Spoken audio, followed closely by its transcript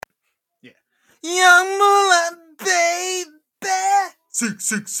Young Moolah, baby.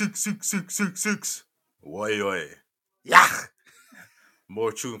 6666666. Oi. Yeah.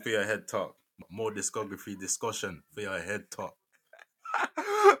 More tune for your head top. More discography discussion for your head top.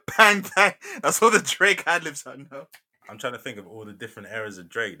 Bang, bang. That's all the Drake ad-libs I know. I'm trying to think of all the different eras of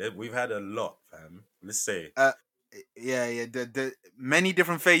Drake. We've had a lot, fam. Let's say. Yeah. The many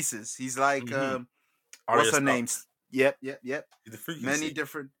different faces. He's like, Mhm. what's Arya her name? Stark. Yep. The Many frequency.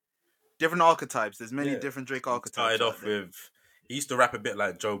 different archetypes. There's many Yeah. different Drake He archetypes started out off there. with, he used to rap a bit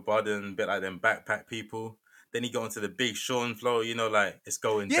like Joe Budden, a bit like them backpack people. Then he got into the Big Sean flow, like it's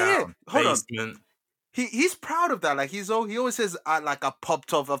going Yeah. down. Hold on. Basement. He's proud of that. Like he always says, like I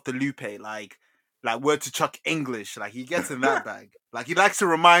popped off the Lupe, like word to Chuck English. Like he gets in that bag. Like he likes to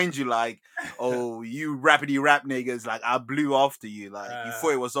remind you, like, oh, you rapidy rap niggas, like I blew after you. Like you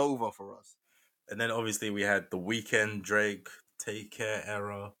thought it was over for us. And then obviously we had the Weekend Drake, Take Care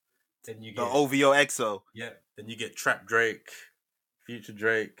era. Then you The get OVO EXO. Then you get Trap Drake, Future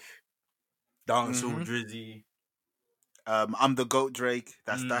Drake, Dancehall Mhm. Drizzy. I'm the GOAT Drake.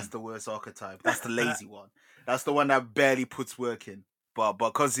 That's the worst archetype. That's the lazy one. That's the one that barely puts work in. But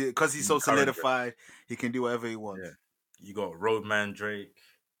because he's so Current Drake. solidified, he can do whatever he wants. Yeah. You got Roadman Drake.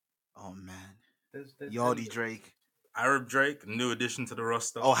 Oh man, There's Yardy Drake. Arab Drake, new addition to the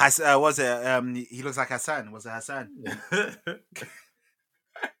roster. Oh, was it? He looks like Hassan. Was it Hassan?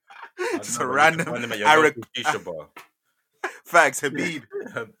 Just a random find him at your Arab local shisha bar. facts. Habib.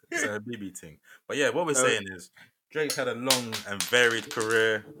 It's a Habibi thing. But yeah, what we're saying is Drake's had a long and varied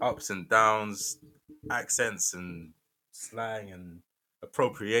career, ups and downs, accents and slang and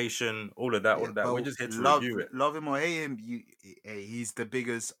appropriation, all of that. We're just here to review it. Love him or hate him, he's the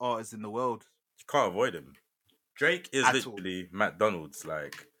biggest artist in the world. You can't avoid him. Drake is At literally McDonald's.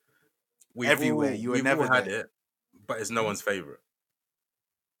 Like Everywhere. You were never had there. it, but it's no one's favorite.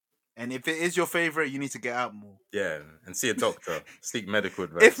 And if it is your favorite, you need to get out more. Yeah, and see a doctor. Seek medical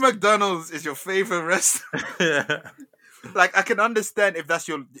advice. If McDonald's is your favorite restaurant, like I can understand if that's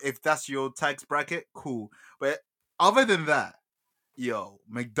your tax bracket, cool. But other than that,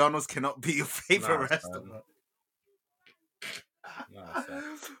 McDonald's cannot be your favorite restaurant.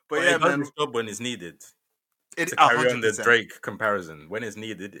 But yeah, it does its job when it's needed. It to carry 100%. on the Drake comparison. When it's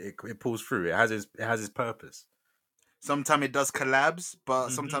needed, it pulls through. It has its purpose. Sometimes it does collabs, but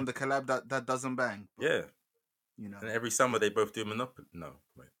sometimes the collab that doesn't bang. But, yeah. And every summer they both do Monopoly. No,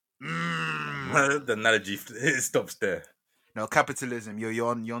 wait. The analogy it stops there. No, capitalism. You're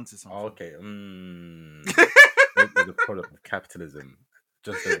onto something. Oh, okay. The product of capitalism,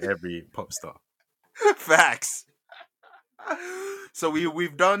 just like every pop star. Facts. So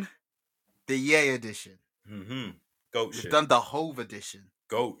we've done the Yay edition. Goat shit. We've done the Hove edition.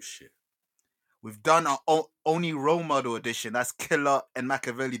 Goat shit. We've done our only role model edition. That's Killer and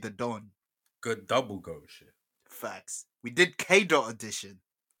Machiavelli the Don. Good double goat shit. Facts. We did K-Dot edition.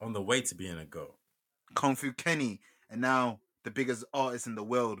 On the way to being a goat. Kung Fu Kenny. And now the biggest artist in the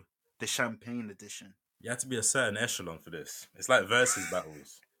world, the Champagne edition. You have to be a certain echelon for this. It's like versus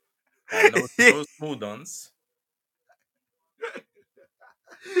battles. Like no small dons.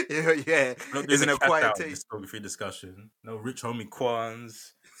 Yeah. Isn't a quiet taste. Discography discussion. No Rich Homie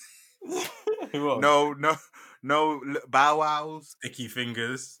Quans. No Bow Wows. Sticky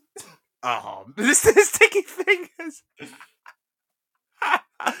Fingers. Oh, this is Sticky Fingers.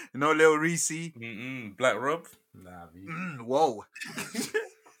 No Lil Reese. Black Rob. Nah, whoa.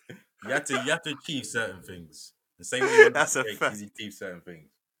 You have to achieve certain things. The same way That's a fact. You achieve certain things.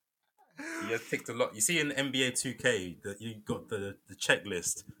 He has ticked a lot. You see in NBA 2K that you got the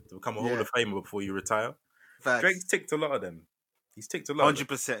checklist to become a Hall of Famer before you retire. Facts. Drake's ticked a lot of them. He's ticked a lot.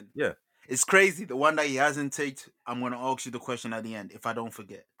 100%. Yeah. It's crazy. The one that he hasn't ticked, I'm gonna ask you the question at the end if I don't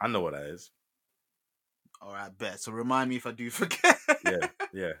forget. I know what that is. All right, bet. So remind me if I do forget.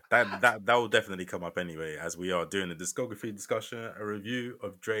 Yeah. That will definitely come up anyway, as we are doing a discography discussion, a review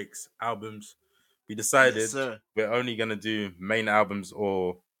of Drake's albums. We decided we're only gonna do main albums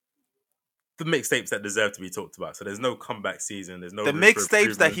or the mixtapes that deserve to be talked about. So there's no comeback season. There's no the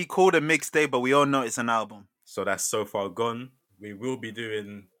mixtapes that he called a mixtape, but we all know it's an album. So that's so far gone. We will be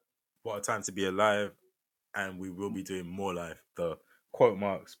doing What a Time to Be Alive, and we will be doing More Life, the quote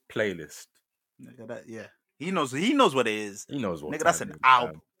marks playlist. Yeah, he knows what it is. He knows what. Nigga, that's an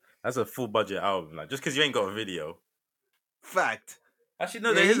album. That's a full budget album. Like just because you ain't got a video. Fact. Actually,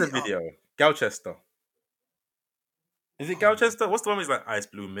 no, there is a video. Galchester. Is it Galchester? What's the one with like Ice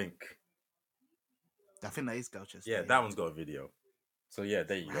Blue Mink? I think that is Galchester. Yeah, that one's got a video. So yeah,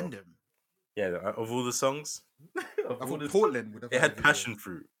 there you go. Yeah, of all the songs, of all Portland, it had Passion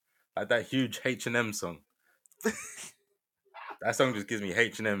Fruit, like that huge H&M song. That song just gives me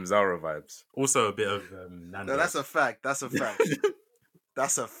H&M Zara vibes. Also a bit of Nando. No, that's a fact. That's a fact.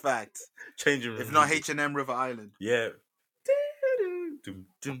 That's a fact. Changing If not H&M River Island. Yeah.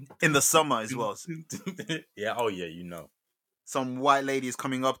 In the summer as well. Yeah, oh yeah, you know. Some white lady is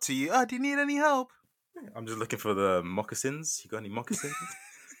coming up to you. Oh, do you need any help? I'm just looking for the moccasins. You got any moccasins?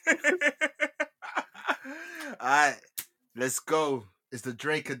 Alright, let's go. It's the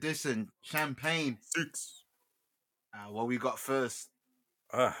Drake edition. Champagne. 6. What we got first?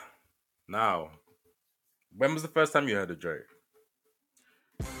 Now. When was the first time you heard of Drake?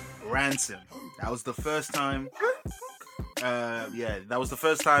 Ransom. That was the first time. That was the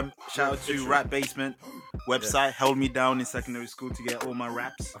first time. Shout out to Rap Basement website. Held me down in secondary school to get all my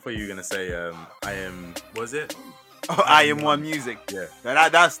raps. I thought you were gonna say I am. Was it? Oh, I am one music. Yeah.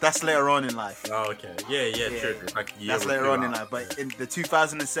 That's later on in life. Oh, okay. Yeah. True. Like that's later on in life. But in the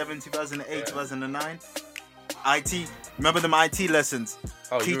 2007, 2008, 2009, IT. Remember them IT lessons?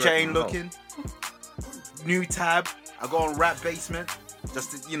 Teacher ain't looking. New tab. I go on Rap Basement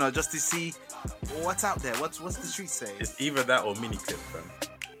just to see what's out there. What's the street saying? It's either that or mini clip, fam.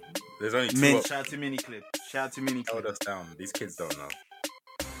 There's only 2. Shout out to mini clip. Hold us down. These kids don't know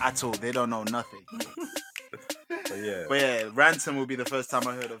at all. They don't know nothing. But yeah, Ransom will be the first time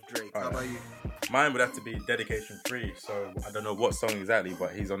I heard of Drake. How about you? Mine would have to be Dedication 3. So I don't know what song exactly,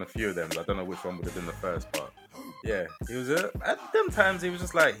 but he's on a few of them. I don't know which one would have been the first, but yeah, he was at them times. He was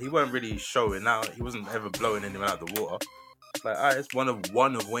just like, he weren't really showing out. He wasn't ever blowing anyone out the water. It's like, it's one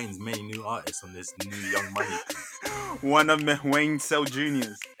of Wayne's many new artists on this new Young Money thing. One of Wayne Cell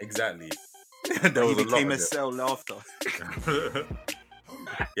Juniors. Exactly. There was he became a Cell after.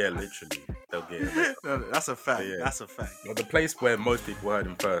 Yeah, literally. They'll get it. No, that's a fact. Yeah. That's a fact. Well, the place where most people heard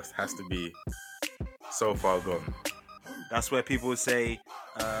him first has to be So Far Gone. That's where people say,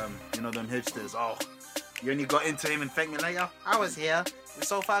 them hipsters, oh, you only got into him and thanked me later? I was here. It's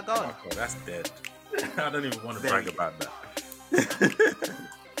So Far Gone. Oh, that's dead. I don't even want to brag about that.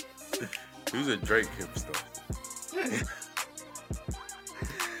 Who's a Drake hipster?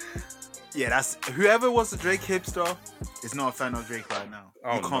 Yeah, that's whoever was a Drake hipster is not a fan of Drake right now.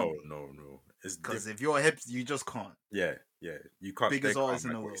 Oh, you can't. No. Because if you're a hipster, you just can't. Yeah. You can't. Biggest artist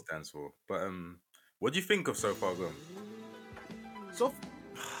in the what world. It stands for. But what do you think of So Far Gone? So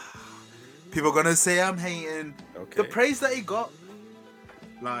people are gonna say I'm hating. Okay. The praise that he got,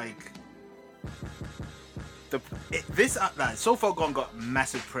 like So Far Gone got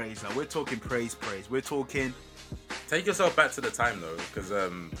massive praise. Like we're talking praise. We're talking. Take yourself back to the time though, because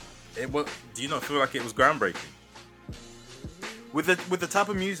do you not feel like it was groundbreaking? With the type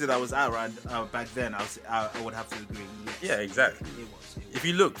of music that was out back then, I would have to agree. Yes. Yeah, exactly. It was. If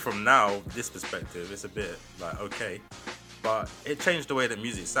you look from now, this perspective, it's a bit like okay, but it changed the way that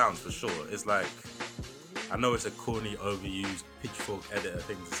music sounds for sure. It's like, I know it's a corny, overused pitchfork editor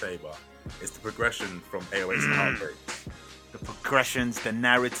thing to say, but it's the progression from 808s to Heartbreaks. The progressions, the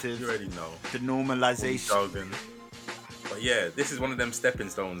narrative. You already know. The normalization. Jargon. But yeah, this is one of them stepping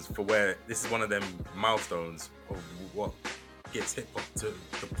stones for where this is one of them milestones of what gets hip hop to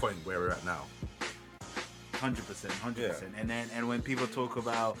the point where we're at now. 100%. And when people talk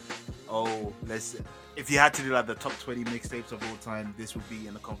about, if you had to do like the top 20 mixtapes of all time, this would be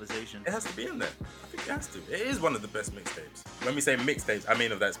in the conversation. It has to be in there. I think it has to. It is one of the best mixtapes. When we say mixtapes, I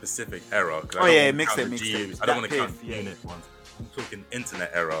mean of that specific era. Mixtape. I don't want to count the unit ones. I'm talking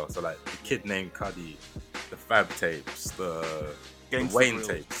internet era. So like the Kid Named Cudi, the Fab tapes, the Wayne Grills,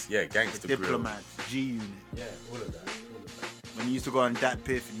 tapes. Yeah, Gangsta Grill. Diplomats, G Unit. Yeah, all of that. When you used to go on Dat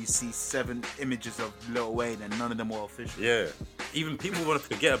Piff and you see 7 images of Lil Wayne and none of them were official. Yeah. Even people want to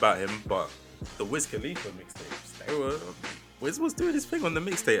forget about him, but the Wiz Khalifa mixtapes, Wiz was doing his thing on the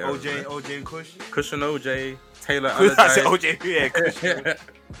mixtape. OJ and Kush? Kush and OJ, Taylor I said OJ, yeah, Kush.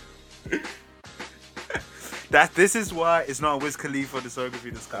 This is why it's not a Wiz Khalifa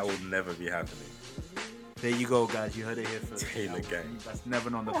discography discussion. That will never be happening. There you go, guys. You heard it here first. Taylor Gang. That's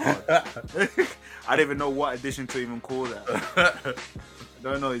never on the pod. I don't even know what edition to even call that. I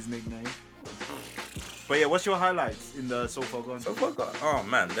don't know his nickname. But yeah, what's your highlights in the So Far Gone? So Far Gone? Oh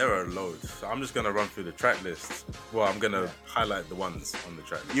man, there are loads. So I'm just gonna run through the track list. Well, I'm gonna highlight the ones on the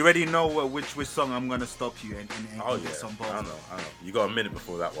track list. You already know which song I'm gonna stop you and get some bars. I know. You got a minute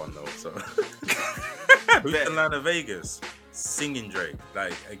before that one though, so. Who's Atlanta Vegas? Singing Drake.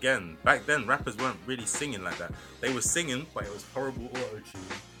 Like, again, back then rappers weren't really singing like that. They were singing, but it was horrible auto-tune.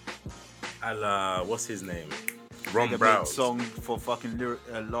 What's his name? Ron Brown. Song for fucking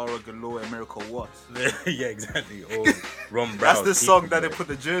Laura Galore and Miracle Watts. Yeah, exactly. Or Ron Brown. That's the song that they put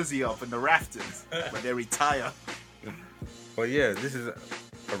the jersey up in the rafters when they retire. But yeah, this is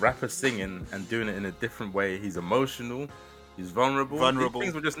a rapper singing and doing it in a different way. He's emotional. He's vulnerable. These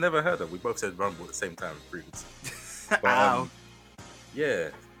things we just never heard of. We both said vulnerable at the same time previously. But, yeah,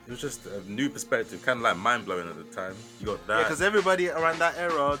 it was just a new perspective, kind of like mind blowing at the time. You got that. Yeah, because everybody around that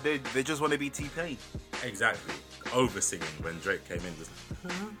era, they just want to be T-Pain. Exactly. Over singing when Drake came in.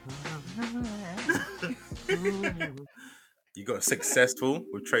 You got Successful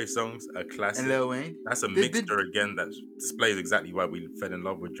with Trey Songz, a classic. And Lil Wayne. That's a mixture again that displays exactly why we fell in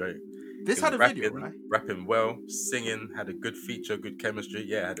love with Drake. This had a video, right? Rapping well, singing, had a good feature, good chemistry.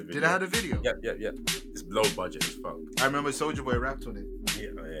 Yeah, had a video. Did it have a video? Yeah. It's low budget as fuck. I remember Soulja Boy rapped on it.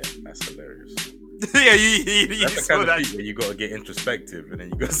 Yeah, that's hilarious. Yeah, you that's the kind of beat where you got to get introspective, and then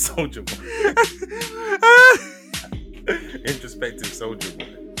you got Soulja Boy. Introspective Soulja Boy.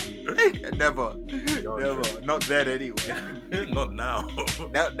 Never. Not then anyway. Not now.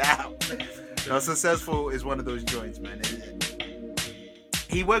 Not now. No, Successful is one of those joints, man.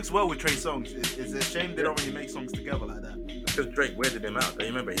 He works well with Trey Songz. It's a shame they don't really make songs together like that. Because Drake weirded him out. I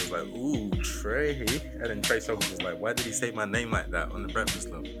remember he was like, "Ooh, Trey," and then Trey Songz was like, "Why did he say my name like that on the Breakfast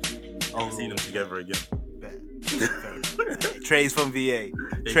Club?" I've seen them together again. Trey's from VA.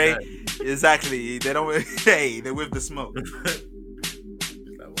 Trey, exactly. They don't. Hey, they're with the smoke. He's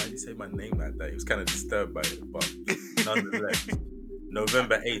like, "Why did he say my name like that?" He was kind of disturbed by it, but nonetheless,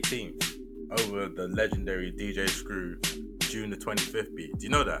 November 18th, over the legendary DJ Screw. June the 25th beat. Do you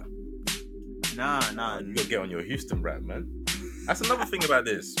know that? Nah. You gotta get on your Houston rap, man. That's another thing about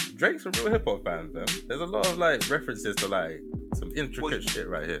this. Drake's a real hip hop fan, fam. There's a lot of like references to like some intricate shit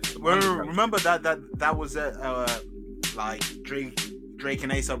right here. Remember that was like Drake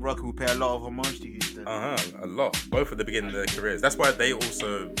and A$AP Rocky who pay a lot of homage to Houston. A lot. Both at the beginning of their careers. That's why they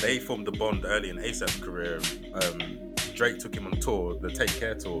formed the bond early in A$AP's career. Drake took him on tour, the Take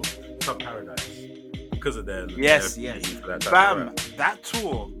Care tour, Top Paradise. Because of their yes. Bam, that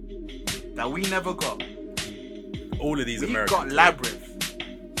tour that we never got. All of these Americans. We got Labyrinth.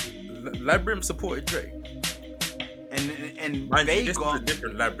 Labyrinth supported Drake. And mind they you, this got was a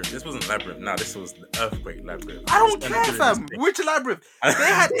different Labyrinth. This wasn't Labyrinth. No, this was the Earthquake Labyrinth. I don't care, fam. Which Labyrinth? They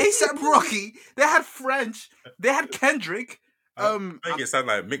had A$AP Rocky. They had French. They had Kendrick. I think it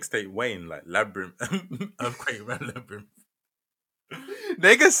sounded like mixtape Wayne, like Labyrinth. Earthquake Labyrinth.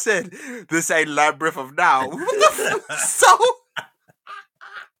 Nigga said this ain't Labyrinth of now. So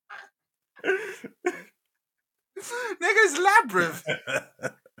nigga's Labyrinth.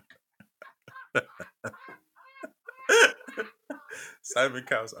 Simon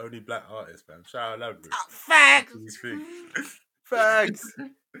Cowell's only black artist, man. Shout out Labyrinth. Facts.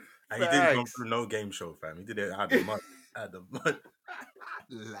 And he didn't come through no game show, fam. He did it out of the mud.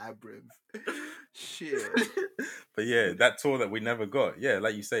 Labyrinth. Shit. But yeah, that tour that we never got. Yeah,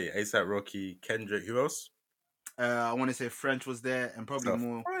 like you say, A$AP Rocky, Kendrick, who else? I want to say French was there and probably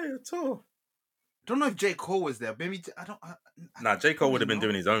more. Fire tour. Don't know if J. Cole was there. Maybe I don't. Nah, J. Cole would have been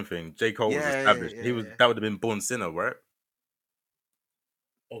doing his own thing. J. Cole was established. That would have been Born Sinner, right?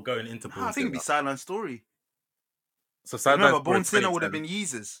 Or going into Born Sinner. I think it'd be Silent Story. So Silent Remember, Born Sinner would have been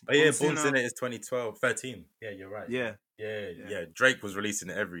Yeezus. Oh yeah, Born Sinner is 13. Yeah, you're right. Yeah. Drake was releasing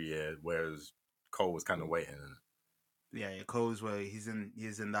it every year, whereas Cole was kind of waiting. Yeah, Cole's where he's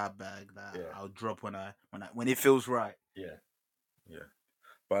in that bag that I'll drop when it feels right. Yeah.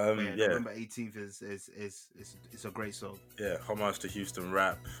 But November 18th is a great song. Yeah, homage to Houston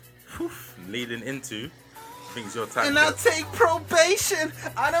rap. Leading into, I think it's your time. And I'll take probation.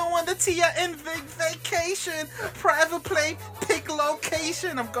 I don't want the Tia in vacation. Private plane, pick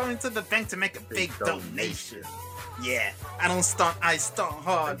location. I'm going to the bank to make a big donation. Yeah, I don't stunt, I stunt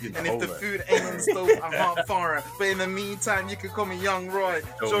hard. And if the food ain't on the stove, I'm hard foreign. But in the meantime, you can call me Young Roy.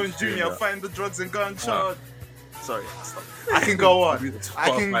 Jones Jr., find the drugs and gun charge. Sorry, stop. I can go on.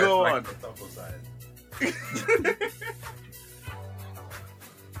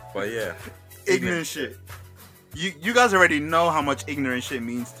 But yeah. Ignorant shit. You guys already know how much ignorant shit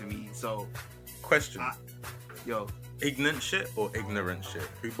means to me, so. Question. Ignorant shit or ignorant shit?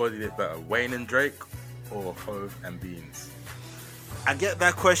 Who bodied it better, Wayne and Drake or Hove and Beans? I get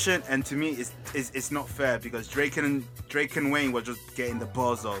that question, and to me, it's not fair because Drake and Wayne were just getting the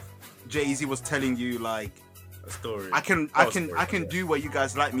buzz of. Jay-Z was telling you like a story. I can do what you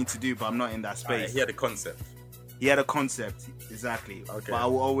guys like me to do, but I'm not in that space. He had a concept. Exactly. Okay. But I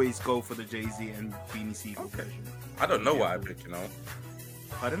will always go for the Jay-Z and Beanie Siegel version. I don't know what I pick,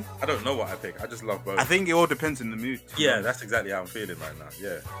 Pardon? I don't know what I pick. I just love both. I think it all depends on the mood. Yeah, that's exactly how I'm feeling right now.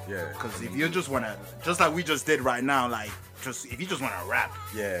 Yeah. Because if you just want to, just like we just did right now, like, if you just want to rap.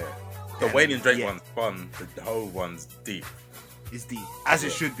 Yeah. The Wayne and Drake one's fun. The whole one's deep. is deep, as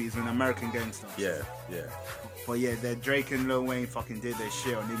it should be. It's an American gangster. Yeah. But yeah, that Drake and Lil Wayne fucking did their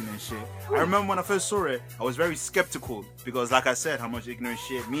shit on Ignorant Shit. I remember when I first saw it, I was very skeptical because, like I said, how much Ignorant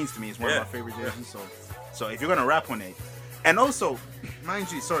Shit means to me. It's one of my favorite Jay-Z songs. So if you're gonna rap on it, and also,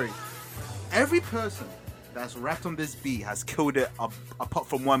 mind you, every person that's rapped on this beat has killed it apart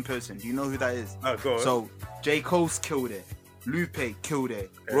from one person. Do you know who that is? Oh, go on. So J. Cole's killed it. Lupe killed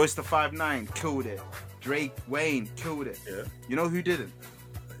it. Okay. Royce the 5'9" killed it. Drake, Wayne killed it. Yeah. You know who didn't?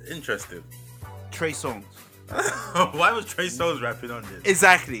 Interesting. Trey Songz. Why was Trey Songz rapping on this?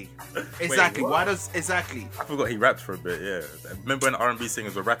 Exactly. Wait, why does exactly? I forgot he rapped for a bit. Yeah. Remember when R&B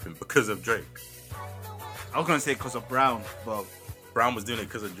singers were rapping because of Drake? I was gonna say because of Brown, but Brown was doing it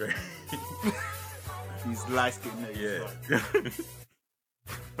because of Drake. He's light-skinned nigga. Yeah.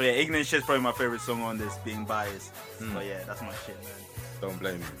 But yeah, Ignorant Shit's probably my favorite song on this, being biased. But yeah, that's my shit, man. Don't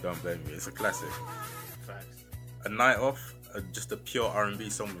blame me. It's a classic. Facts. A Night Off, just a pure R&B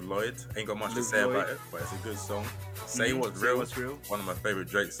song with Lloyd. Ain't got much to say about it, but it's a good song. Say What's Real. One of my favorite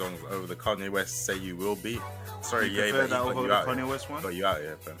Drake songs over the Kanye West Say You Will Be. Sorry, yeah, but he got you out. Kanye West one? Got you out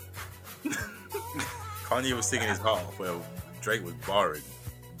here, fam. Kanye was singing his heart off, where Drake was barring.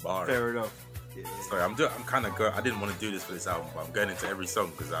 Fair enough. Yeah. Sorry, I'm kind of I didn't want to do this for this album, but I'm going into every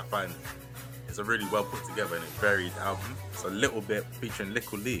song because I find it's a really well put together and a varied album. It's a Little Bit featuring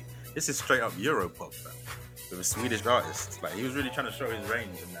Little Lee. This is straight up Europop, fam, with a Swedish artist. Like, he was really trying to show his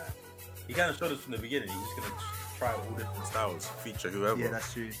range in that. He kind of showed us from the beginning. He was just gonna try all different styles, feature whoever. Yeah,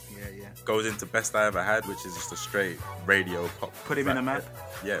 that's true. Yeah. Goes into Best I Ever Had, which is just a straight radio pop. Put him in a map.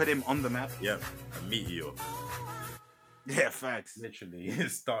 Yeah. Put him on the map. Yeah. A meteor. Yeah, facts. Literally,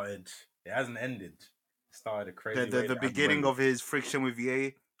 it started. It hasn't ended. It started a crazy. The beginning of his friction with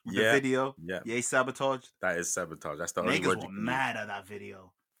Ye, the video. Yeah. Ye sabotage. That is sabotage. That's the only word you can use. Mad at that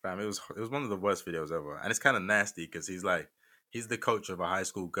video. Fam, it was one of the worst videos ever, and it's kind of nasty because he's the coach of a high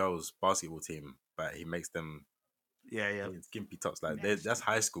school girls basketball team, but he makes them skimpy tops. Like, that's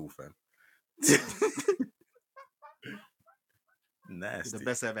high school, fam. Nasty. The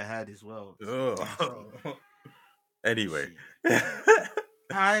best I ever had as well. Anyway.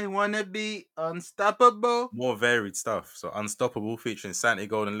 I wanna be unstoppable. More varied stuff. So Unstoppable featuring Santi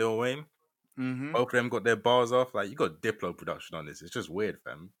Gold and Lil Wayne. Mm-hmm. Both of them got their bars off. Like, you got Diplo production on this. It's just weird,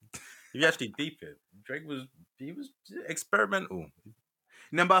 fam. If you actually deep it, Drake was experimental.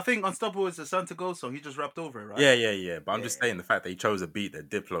 No, but I think Unstoppable is a Santi Gold song. He just rapped over it, right? Yeah. But I'm just saying the fact that he chose a beat that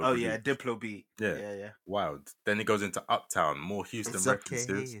Diplo. Oh produced. Yeah, Diplo beat. Yeah. Wild. Then it goes into Uptown, more Houston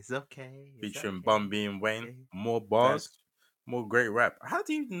references. It's okay. Featuring Bun B and Wayne, more bars. More great rap. How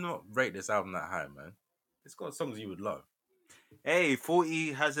do you not rate this album that high, man? It's got songs you would love. Hey,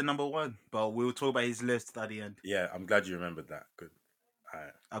 40 has a number one, but we'll talk about his list at the end. Yeah, I'm glad you remembered that. Good.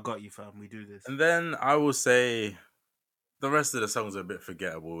 Right. I got you, fam. We do this. And then I will say the rest of the songs are a bit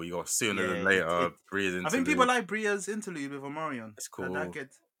forgettable. You got Sooner Than Later, Bria's Interlude. I think people like Bria's Interlude with Omarion. It's cool. That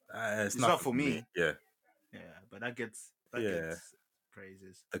gets, it's not for me. Yeah. Yeah, but that gets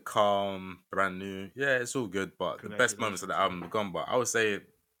praises. The Calm, Brand New. Yeah, it's all good, but the best moments of the album are gone. But I would say,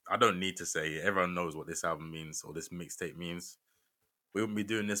 I don't need to say it. Everyone knows what this album means or this mixtape means. We wouldn't be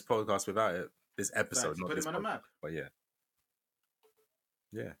doing this podcast without it. This episode, not this podcast. Put him on a map. But yeah.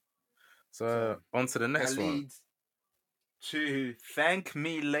 So on to the next one. Leads to Thank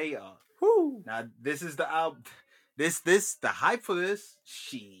Me Later. Woo! Now, this is the album. The hype for this,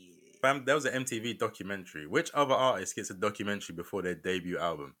 shit. Fam, there was an MTV documentary. Which other artist gets a documentary before their debut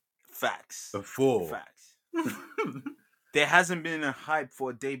album? Facts. Facts. There hasn't been a hype for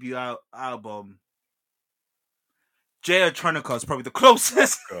a debut album. Jay Electronica is probably the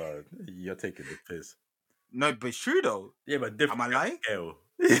closest. God, you're taking the piss. No, but it's true though. Yeah, but different Am I lying? Scale.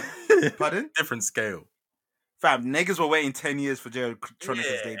 Pardon? Different scale. Fam, niggas were waiting 10 years for Jay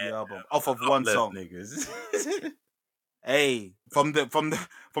Electronica's debut album off of one song. Niggas. Hey, from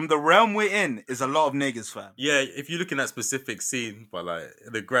the realm we're in is a lot of niggas, fam. Yeah, if you're looking at specific scene, but like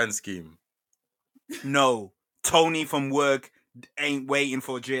the grand scheme. No, Tony from work ain't waiting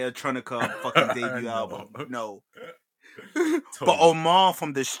for Jay Electronica fucking debut album. No. But Omar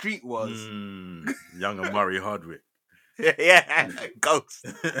from the street was. Young Amari Hardwick. Yeah, Ghost.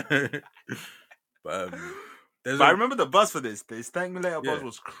 But I remember the buzz for this. This Thank Me Later buzz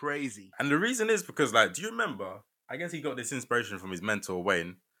was crazy. And the reason is because, like, do you remember? I guess he got this inspiration from his mentor,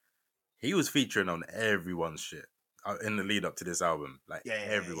 Wayne. He was featuring on everyone's shit in the lead up to this album. Like,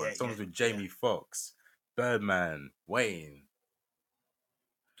 everyone. Songs with Jamie Foxx, Birdman, Wayne.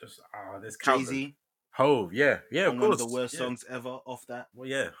 Just, there's Jay-Z. Hove, yeah, of course. One of the worst songs ever off that. Well,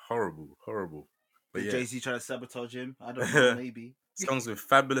 yeah, horrible. But did Jay-Z try to sabotage him? I don't know, maybe. Songs with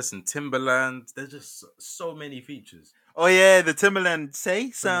Fabulous and Timberland. There's just so many features. Oh yeah, the Timberland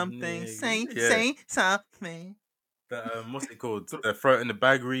say something, say something. The what's it called? The Throat in the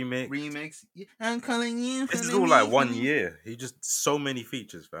Bag remix. Yeah, I'm calling you. This is all like 1 year. He just so many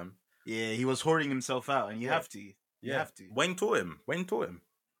features, fam. Yeah, he was hoarding himself out, and you have to. You have to. Wayne taught him.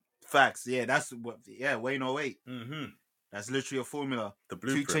 Facts. Yeah, that's what. Yeah, Wayne 08. Mm-hmm. That's literally a formula. The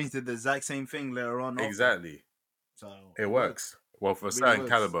blueprint. 2 Chainz did the exact same thing later on. Exactly. So it works. Well, for a certain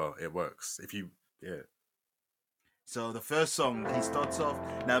caliber, it works. If you, So the first song he starts off.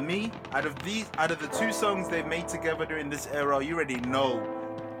 Now out of the 2 songs they've made together during this era, you already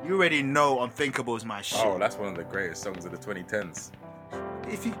know Unthinkable is my shit. Oh, that's one of the greatest songs of the 2010s.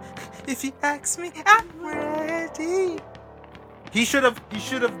 If you ask me, I'm ready. He should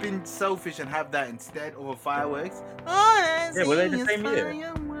have been selfish and have that instead over Fireworks. Yeah, were they the same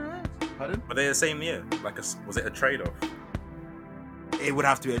year? Pardon? Were they the same year? Was it a trade-off? It would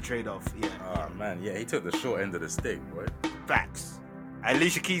have to be a trade-off, yeah. Oh man, yeah, he took the short end of the stick, boy. Facts.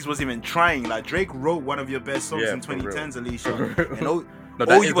 Alicia Keys wasn't even trying. Like, Drake wrote one of your best songs in 2010s, Alicia. And all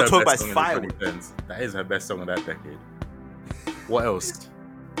you were told about is Fireworks. That is her best song of that decade. What else?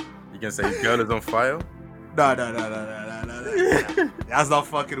 You can say Girl Is on Fire? No. That's not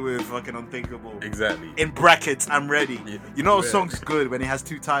fucking with fucking Unthinkable. Exactly. In brackets, I'm ready. Yeah, you know a song's good when it has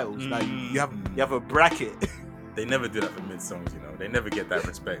 2 titles. Like you have a bracket. They never do that for mid songs, you know. They never get that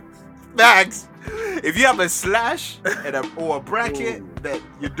respect. Facts. If you have a slash or a bracket, then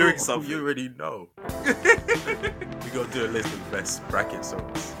you're doing something. You already know. We gotta do a list of best bracket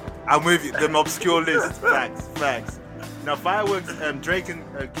songs. I'm with you. Them obscure lists. Facts. Now, Fireworks, Drake and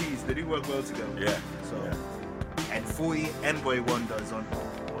Keys, they do work well together. Yeah. So, and 40 Boy Wonder was on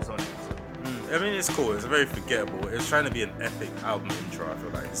it. So. I mean, it's cool. It's very forgettable. It's trying to be an epic album intro. I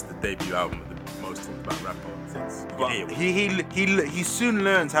feel like it's the debut album of the most talked about rapper since. But he soon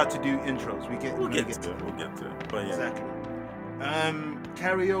learns how to do intros. We'll get to it. But yeah. Exactly.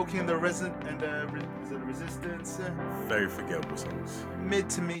 Karaoke and the Resistance. Very forgettable songs. Mid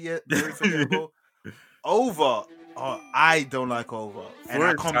to me, yeah. Very forgettable. Over. Oh, I don't like Over, and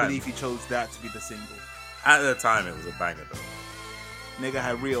I can't believe he chose that to be the single. At the time, it was a banger though. Nigga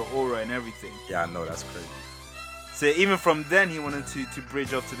had real aura and everything. Yeah, I know, that's crazy. So even from then, he wanted to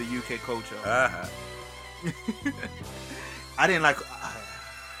bridge up to the UK culture. I didn't like.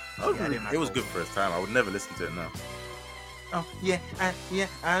 It was good for his time. I would never listen to it now. Oh yeah,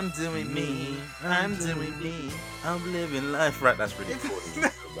 I'm doing me. I'm doing me. I'm living life. Right, that's really cool.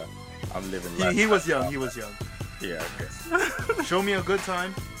 I'm living life. He was young. Yeah, I guess. Show Me a Good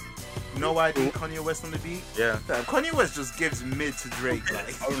Time. No idea. Kanye West on the beat. Yeah. Kanye West just gives mid to Drake.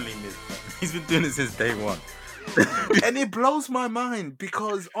 Like. Only mid. He's been doing it since day one. And it blows my mind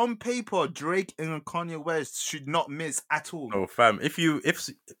because on paper, Drake and Kanye West should not miss at all. Oh, fam. If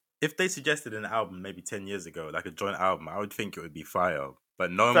they suggested an album maybe 10 years ago, like a joint album, I would think it would be fire. But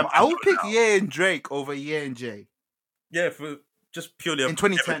no, fam, I would pick Ye and Drake over Ye and Jay. Yeah, for just purely in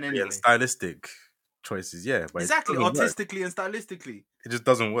 2010 anyway. And stylistic choices, yeah. But exactly, artistically and stylistically. It just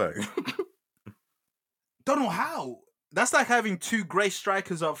doesn't work. Don't know how. That's like having 2 great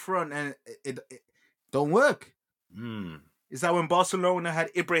strikers up front and it don't work. Is that when Barcelona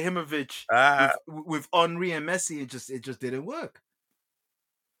had Ibrahimovic with Henry and Messi? It just didn't work.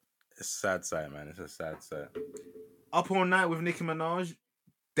 It's a sad sight, man. It's a sad sight. Up All Night with Nicki Minaj,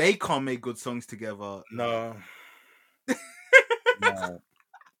 they can't make good songs together. No. No.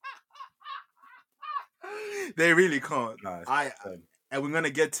 They really can't. No, and we're gonna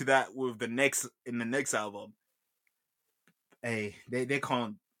get to that with the next album. Hey, they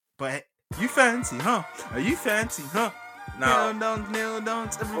can't. But you fancy, huh? Are you fancy, huh? No. Nail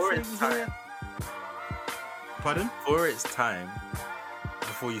don't. Everything here. Pardon? For its time.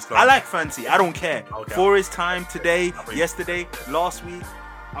 Before you start. I like fancy. I don't care. Okay. For its time, today, yesterday, last week,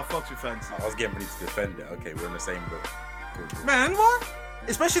 I fucked with fancy. I was getting ready to defend it. Okay, we're in the same boat. Cool. Man, what?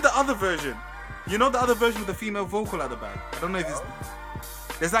 Especially the other version. You know the other version with the female vocal at the back? I don't know if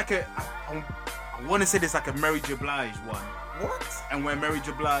there's like I want to say there's like a Mary J. Blige one. What? And when Mary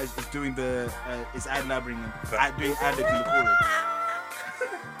J. Blige is doing is ad-labbing and doing ad-libbing the chorus.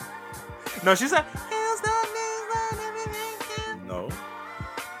 No, she's like, no.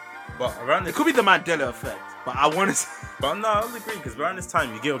 But around this... It could be the Mandela effect, but I want to... But no, I agree, because around this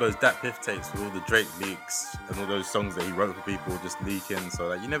time, you get all those Dat Piff tapes with all the Drake leaks and all those songs that he wrote for people just leaking, so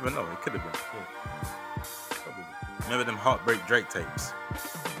like, you never know, it could have been. Yeah. Probably. Remember them Heartbreak Drake tapes?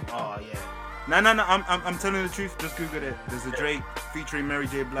 Oh, yeah. No, I'm telling the truth, just Google it. There's a Drake featuring Mary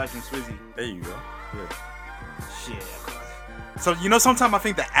J. Blige and Swizzy. There you go. Yeah. Shit. So, you know, sometimes I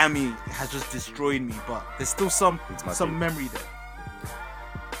think the Ami has just destroyed me, but there's still some memory there.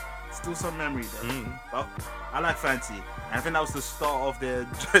 still some memory there. But I like Fancy. And I think that was the start of the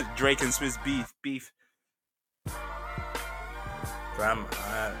Drake and Swiss beef. Fam,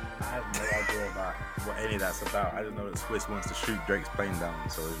 I have no idea about what any of that's about. I just know that Swiss wants to shoot Drake's plane down,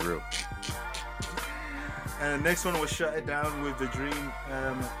 so it's real. And the next one was Shut It Down with The Dream.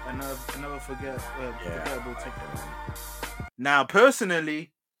 Another forgettable ticket. Now,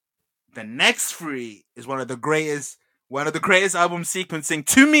 personally, the next three is one of the greatest album sequencing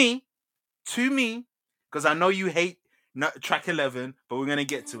to me, because I know you hate track 11, but we're gonna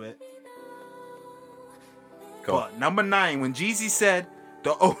get to it. Cool. But number 9, when Jeezy said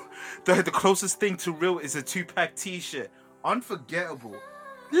the closest thing to real is a Tupac t-shirt, unforgettable.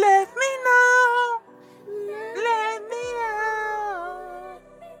 Let me know,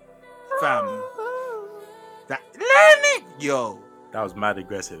 fam. That was mad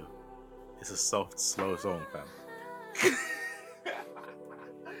aggressive. It's a soft, slow song, fam.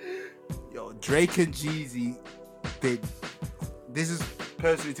 Yo, Drake and Jeezy, this is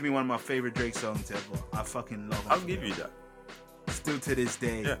personally to me one of my favorite Drake songs ever. I fucking love it. I'll give you that. Still to this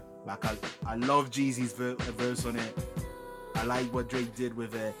day. Yeah. Like I love Jeezy's verse on it. I like what Drake did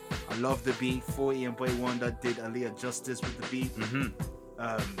with it. I love the beat. 40 and Boy Wonder did Aaliyah justice with the beat.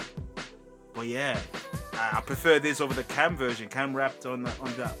 But yeah, I prefer this over the Cam version. Cam rapped on the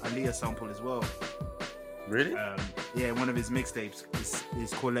Aaliyah sample as well. Really? Yeah, one of his mixtapes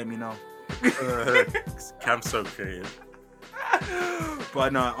is called Let Me Know. Cam's so creative.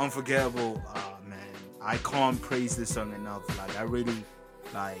 But no, unforgettable. Oh man, I can't praise this song enough. Like I really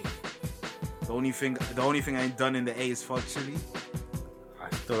like. The only thing I ain't done in the A is Fuck Chili. I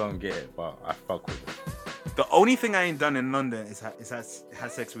still don't get it, but I fuck with it. The only thing I ain't done in London is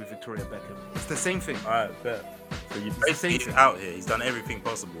had sex with Victoria Beckham. It's the same thing. Alright, bet. So he's out here. He's done everything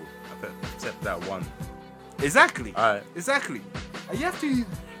possible, except that one. Exactly. Alright. Exactly. You have to.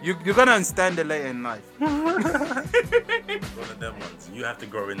 You're gonna understand it later in life. One of them ones. You have to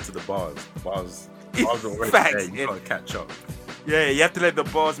grow into the bars. Bars are already there. You gotta catch up. Yeah, you have to let the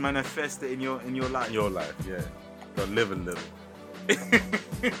bars manifest it in your life. In your life, yeah. Gotta live a little.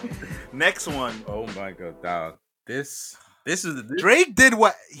 Next one. Oh my god, dog. This Drake did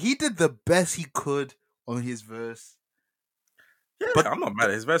the best he could on his verse. Yeah, but I'm not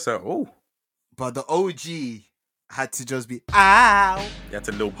mad at his verse at all. But the OG had to just be ow. You had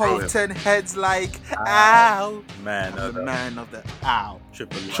to little hold 10 heads like ow. Man of the ow.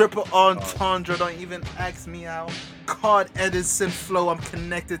 Triple entendre, don't even ask me out. Card Edison flow, I'm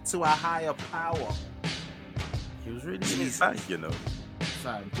connected to a higher power. He was really inside, you know.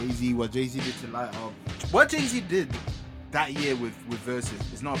 Jay-Z, what Jay-Z did to light up. What Jay-Z did that year with Versus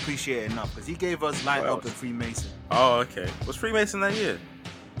is not appreciated enough because he gave us Light Up and Freemason. Oh, okay. Was Freemason that year?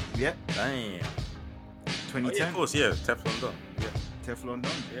 Yep. Damn. 2010. Oh, yeah, of course, yeah. Teflon Don. Yeah. Teflon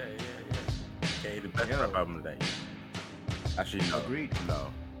Don. Yeah. Okay, the best rap album of that year. Actually, no. Agreed.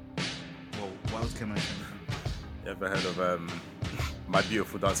 No. Well, what else came out? You ever heard of My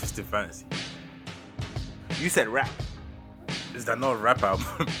Beautiful Dark Twisted Fantasy? You said rap. Is that not a rap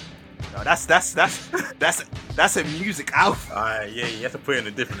album? No, that's a music album. Yeah, you have to put it in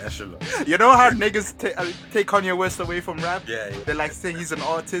a different echelon. You know how niggas take Kanye West away from rap? Yeah. They're like saying he's an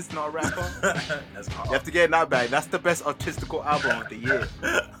artist, not a rapper. That's hard. You have to get in that bag. That's the best artistical album of the year.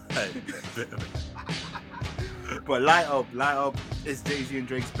 But Light Up is Jay-Z and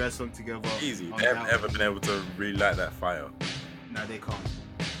Drake's best song together. Easy. They haven't ever been able to relight that fire. No, they can't.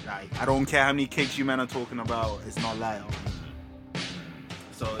 Like, I don't care how many cakes you men are talking about, it's not Light Up.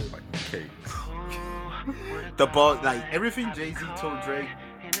 So, cakes. The ball, like everything Jay-Z told Drake,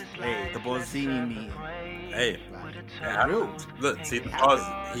 hey, the Barzini meeting. Hey, like, real. Look, see the bars.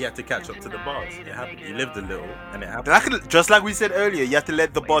 He had to catch up to the bars. It happened. He lived a little, and it happened. Just like we said earlier, you have to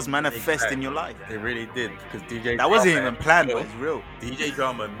let the bars manifest in your life. It really did, because DJ. That wasn't even planned, but it's real. DJ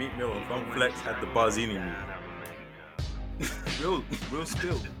Drama, Meat Mill, and Funk Flex had the Barzini meeting. Real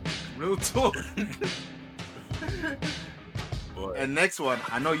spill, real talk. Boy. And next one,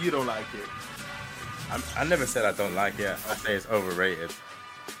 I know you don't like it. I never said I don't like it. I say it's overrated.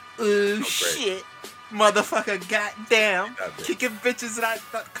 Oh shit, motherfucker, goddamn, kicking bitches like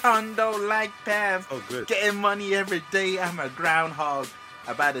the condo like Pam. Oh good. Getting money every day. I'm a groundhog.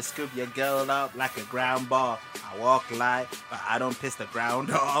 About to scoop your girl up like a ground ball. I walk light, but I don't piss the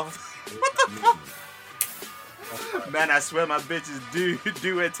ground off. What the fuck? Man, I swear my bitches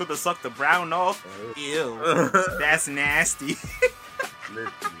do it till they suck the brown off. Ew, that's nasty.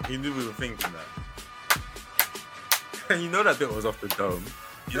 Literally, he knew we were thinking that. You know that bit was off the dome.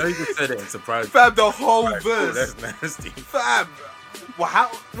 You know he just said it in surprise. Fam, the whole verse. That's nasty. Fam,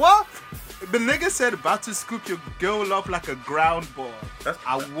 what? The nigga said, about to scoop your girl up like a ground ball.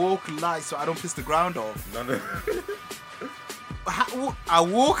 I walk light so I don't piss the ground off. No. I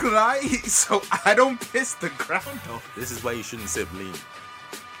walk light so I don't piss the ground off. This is why you shouldn't sip lean.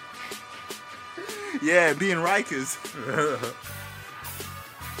 Yeah, being Rikers.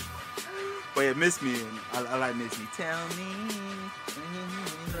 But yeah, Miss Me. I like Miss Me. Tell me.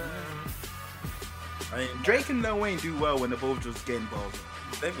 I mean, Drake and Lil Wayne do well when they both just get involved.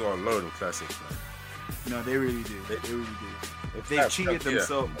 They've got a load of classics, man. No, they really do. They really do. They've cheated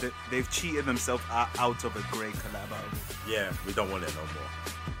themselves. They've cheated themselves out of a great collab album. Yeah, we don't want it no more.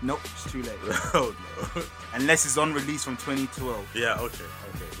 Nope, it's too late. Oh no. Unless it's on release from 2012. Yeah, okay.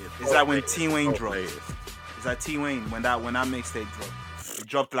 Yeah. Is that when T Wayne dropped? Is that T Wayne when that mixtape dropped? It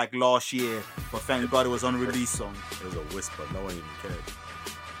dropped like last year, but thank God it was unreleased song. It was a whisper. No one even cared.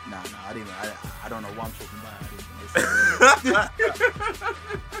 Nah, I didn't. I don't know what I'm talking about.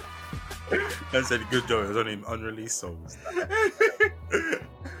 I said good job. It was only unreleased songs.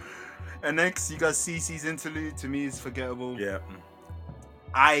 And next you got CeCe's interlude. To me, it's forgettable. Yeah.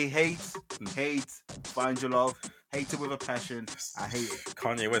 I hate Find Your Love. Hate it with a passion. I hate it.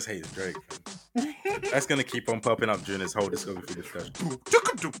 Kanye West hates Drake. That's gonna keep on popping up during this whole discography discussion.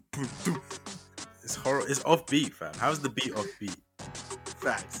 It's horror. It's offbeat, fam. How's the beat offbeat?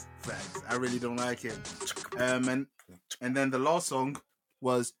 Facts. I really don't like it. And then the last song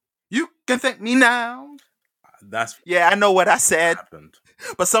was "You Can Thank Me Now." I know what I said, happened.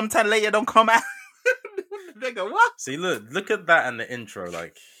 But sometime later don't come out. Nigga, what? See, look at that and the intro.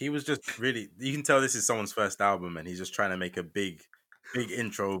 Like, he was just really. You can tell this is someone's first album, and he's just trying to make a big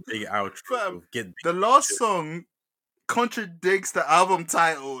intro, big outro. The last song contradicts the album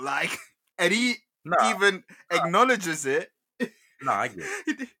title, like, and he even acknowledges it. No, I get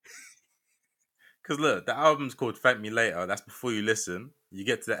it. Because look, the album's called "Thank Me Later." That's before you listen. You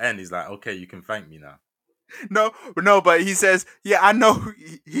get to the end, he's like, "Okay, you can thank me now." No, but he says, "Yeah, I know."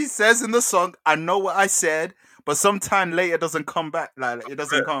 He says in the song, "I know what I said, but sometime later it doesn't come back. Like it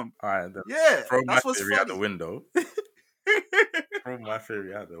doesn't come." All right, then. Yeah, throw that's my what's theory funny. out the window. Throw my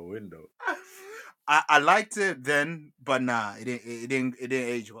theory out the window. I liked it then, but nah, it didn't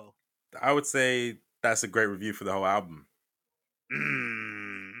age well. I would say that's a great review for the whole album.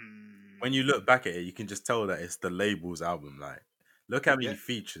 When you look back at it, you can just tell that it's the label's album. Like, look how many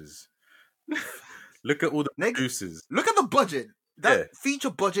features. Look at all the producers. Look at the budget. That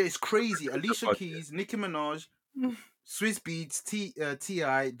feature budget is crazy. Alicia Keys, Nicki Minaj, Swiss Beats,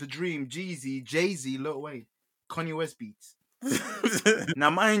 T.I., The Dream, Jeezy, Jay-Z, Lil Wayne, Kanye West beats.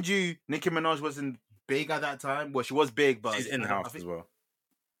 Now, mind you, Nicki Minaj wasn't big at that time. Well, she was big, but she's in-house as well.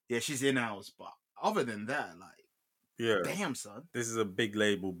 Yeah, she's in-house. But other than that, like, damn, son. This is a big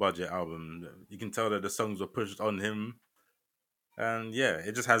label budget album. You can tell that the songs were pushed on him. And yeah,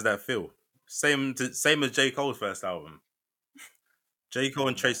 it just has that feel. Same as J. Cole's first album. J. Cole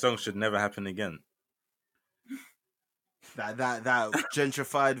and Trey Songz should never happen again. That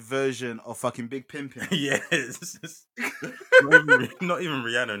gentrified version of fucking Big Pimpin'. Yes. Not even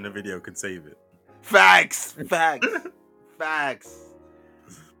Rihanna in the video could save it. Facts.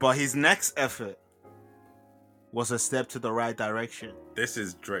 But his next effort was a step to the right direction. This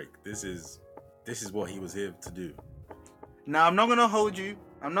is Drake. This is what he was here to do. Now, I'm not gonna hold you.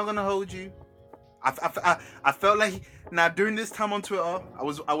 I felt like during this time on Twitter, I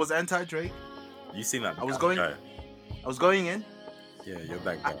was anti-Drake. You seen that? I was going in. Yeah, you're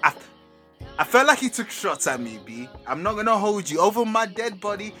that guy. I felt like he took shots at me, B. I'm not gonna hold you. Over my dead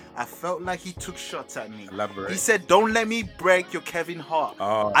body, I felt like he took shots at me. Elaborate. He said, "Don't let me break your Kevin Hart."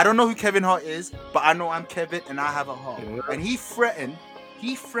 Oh. I don't know who Kevin Hart is, but I know I'm Kevin and I have a heart. And he threatened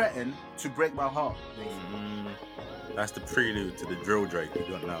to break my heart. That's the prelude to the drill Drake you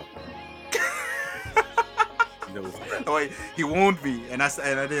got now. Oh, wait, he warned me, and I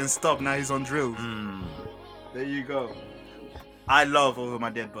didn't stop. Now he's on drills. There you go. I love Over My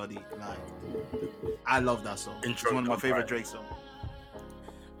Dead Body. Like, I love that song. It's one of my favorite Drake songs.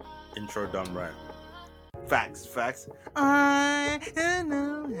 Intro done right. Facts. I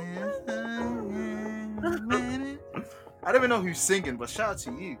don't even know who's singing, but shout out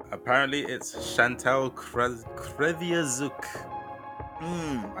to you. Apparently, it's Chantal Kreviazuk.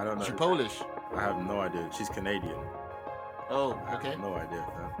 I don't know. She Polish? I have no idea. She's Canadian. Oh, okay. I have no idea.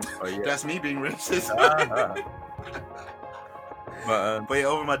 Oh, yeah. That's me being racist. But yeah,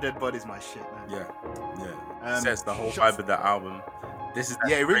 Over My Dead Body is my shit, man. Yeah. Sets the whole vibe of the album. This is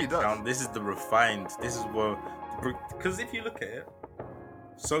it really does. Down. This is the refined. This is what, because if you look at it,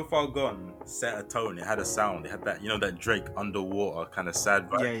 So Far Gone set a tone. It had a sound. It had that, that Drake underwater kind of sad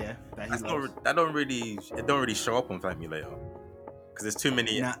vibe. Yeah. It don't really show up on Thank Me Later. because there's too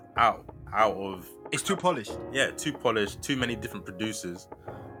many out of. It's too polished. Yeah, too polished. Too many different producers.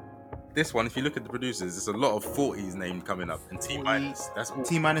 This one, if you look at the producers, there's a lot of 40s named coming up, and T Minus. That's all.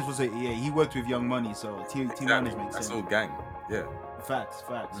 T Minus was he worked with Young Money, so T Minus makes sense. That's all gang. Yeah. Facts.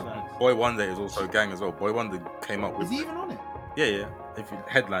 Boy Wonder is also gang as well. Boy Wonder came up with. Is he even on it? Yeah. If you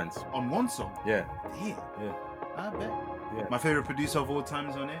headlines on one song. Yeah. Damn. Yeah. I bet. Yeah. My favorite producer of all time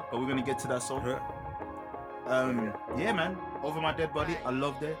is on it, but we're gonna get to that song. Yeah, man. Over My Dead Body, I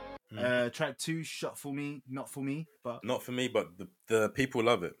loved it. Track 2, Shot for Me, not for me, but the people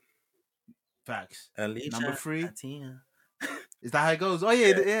love it. Facts. Alicia, Number 3. Latina. Is that how it goes? Oh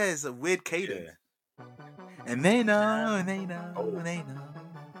yeah, it's a weird cadence. Yeah. And they know, and they know, and they know,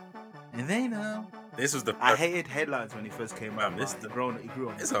 and they know. This was I hated Headlines when he first came out. He grew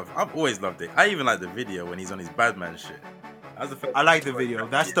up. I've always loved it. I even like the video when he's on his Badman shit. I like the video.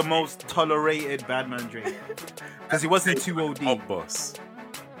 That's the most tolerated Badman Drake. Because he wasn't too OD. Hot boss.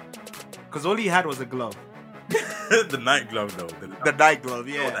 Because all he had was a glove. The night glove, though. The night glove,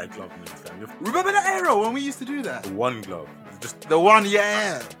 yeah. What that glove means, fam. Remember that era when we used to do that? The one glove. Just the one,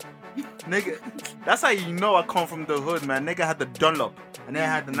 yeah. Nigga, that's how you know I come from the hood, man. Nigga had the Dunlop. And then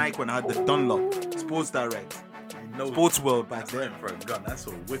I had the Nike one. I had the Dunlop. Sports Direct. Sports World back then. For a gun, that's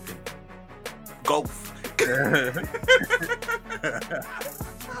all whipping. Golf.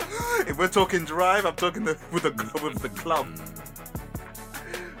 If we're talking drive, I'm talking with the club.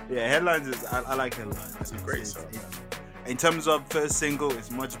 Yeah, Headlines is. I like Headlines. It's a great song. In terms of first single,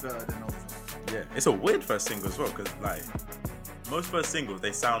 it's much better than Over. Yeah, it's a weird first single as well, because like most first singles,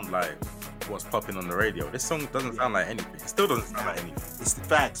 they sound like what's popping on the radio. This song doesn't sound like anything. It still doesn't sound like anything. It's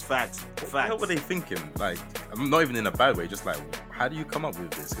facts. What were they thinking? Like, I'm not even in a bad way. Just like, how do you come up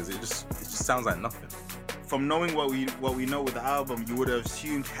with this? Because it just sounds like nothing. From knowing what we know with the album, you would have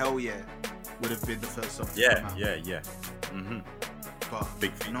assumed Hell Yeah would have been the first song. Yeah. Mm-hmm. But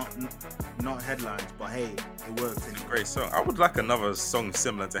big not Headlines. But hey, it worked. It's a great song. I would like another song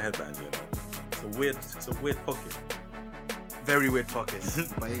similar to Headlines. You know, it's a weird pocket. Very weird pocket.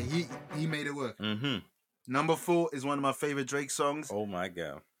 But he made it work. Mm-hmm. Number 4 is one of my favorite Drake songs. Oh my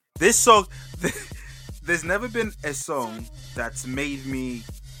god. This song, there's never been a song that's made me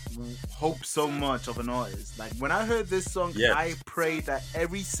hope so much of an artist. Like when I heard this song, I prayed that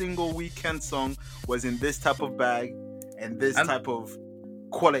every single Weeknd song was in this type of bag and this type of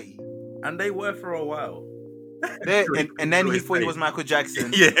quality. And they were for a while. And then he thought he was Michael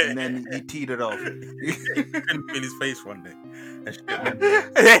Jackson. Yeah. And then he teed it off. He couldn't feel his face one day.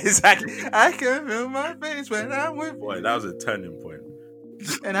 Yeah, exactly. I can feel my face when I'm with you. Boy, that was a turning point.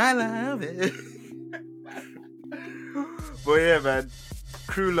 And I love it. But yeah, man.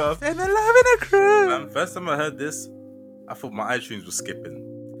 Crew love. And I love it, a crew. Man, first time I heard this, I thought my iTunes was skipping.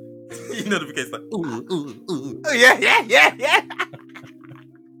 You know the case like, ooh. Yeah.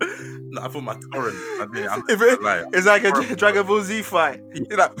 No, I thought my torrent. It's like a Dragon Ball Z fight.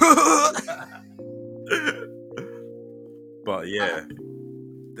 You're like, but yeah,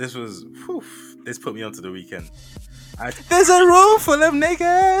 this put me onto the Weeknd. There's a room full of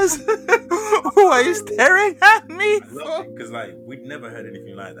niggas who are you staring at me? Because like we'd never heard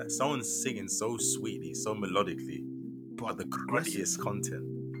anything like that. Someone's singing so sweetly, so melodically, but the cruddiest content.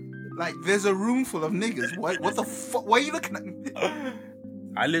 Like there's a room full of niggas. What the fuck? Why are you looking at me?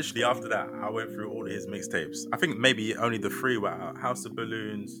 I literally after that I went through all of his mixtapes. I think maybe only the 3 were out. House of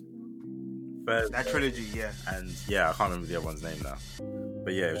Balloons, that trilogy, yeah. And yeah, I can't remember the other one's name now.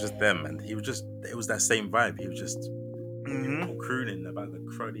 But yeah, it was just them, and it was that same vibe. He was just crooning about the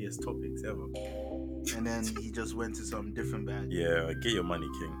cruddiest topics ever. And then he just went to some different band. Yeah, get your money,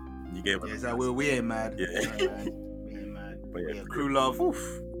 King. You gave it's like we ain't mad. Yeah. We ain't mad. But yeah, Crew Love,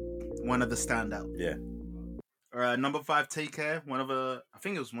 one of the standout. Yeah. Number 5, Take Care. I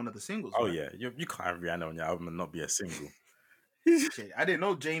think it was one of the singles. Oh right? Yeah, you can't have Rihanna on your album and not be a single. Shit, I didn't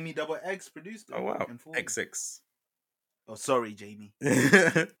know Jamie XX produced it. Oh wow, XX. Oh, sorry, Jamie.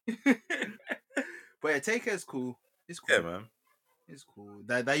 But yeah, Take Care is cool. It's cool. Yeah, man. It's cool.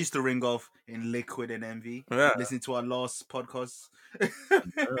 That used to ring off in Liquid and Envy. Yeah. Listening to our last podcast.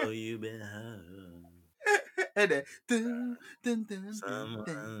 Oh, you been home. And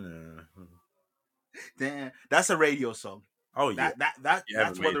then that's a radio song. Oh yeah.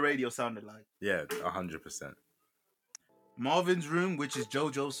 That's what the radio sounded like. Yeah, 100%. Marvin's Room, which is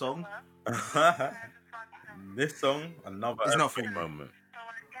JoJo's song. This song, another it's not for moment.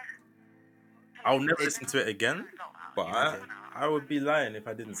 I'll never listen to it again, but I would be lying if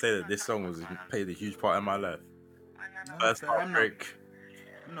I didn't say that this song played a huge part in my life. First heartbreak.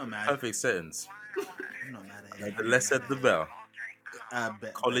 I'm not mad. Perfect settings. I'm not mad at like the less said the bell. I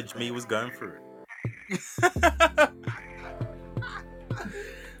bet. College me was going through it.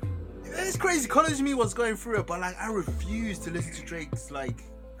 It's crazy. College Me was going through it, but like I refuse to listen to Drake's like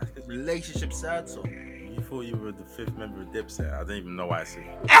relationship sad song. You thought you were the fifth member of Dipset. I don't even know why I said.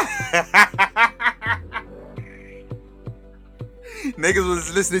 Niggas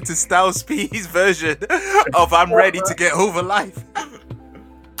was listening to Styles P's version of "I'm Ready to Get Over Life."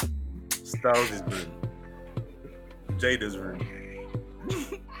 Styles' room, Jada's room,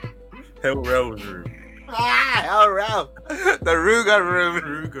 Hell Rel's room. Hell Rel, the Ruger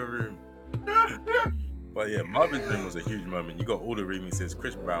room. But yeah, Marvin's Room was a huge moment. You got all the remixes: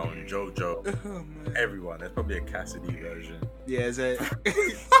 Chris Brown, JoJo, everyone. There's probably a Cassidy version. Yeah, is it?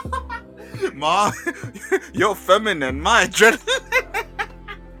 Ma, you're feminine, my adrenaline.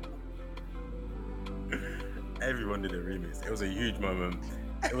 Everyone did a remix. It was a huge moment.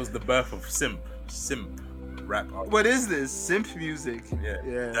 It was the birth of simp rap. What is this? Simp music? Yeah.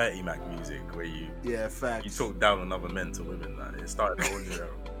 Dirty Mac music, where you facts. You talk down on other men to women. Like, it started the whole new era.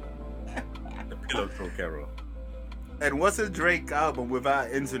 The pillow talk era. And what's a Drake album without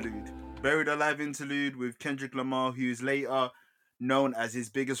interlude? Buried Alive interlude with Kendrick Lamar, who's later known as his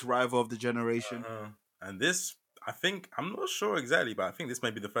biggest rival of the generation. And this, I think, I'm not sure exactly, but I think this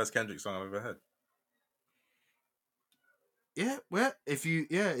may be the first Kendrick song I've ever heard. Yeah, well, if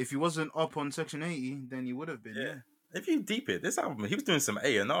you wasn't up on Section 80, then you would have been. Yeah. If you deep it, this album, he was doing some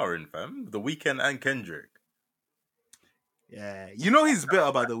A&R in, fam. The Weeknd and Kendrick. Yeah, he's bitter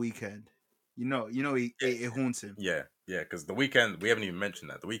about The Weeknd. It haunts him. Yeah, because The Weeknd, we haven't even mentioned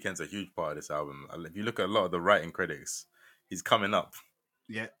that. The Weeknd's a huge part of this album. If you look at a lot of the writing critics, he's coming up.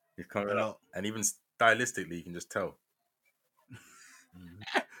 Yeah, he's coming up, and even stylistically, you can just tell.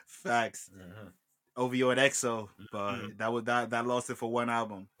 Facts. Mm-hmm. OVO and EXO, but that lasted for one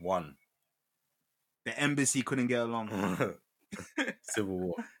album. One. The embassy couldn't get along. Civil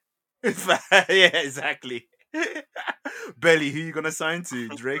War. Yeah, exactly. Belly, who you gonna sign to?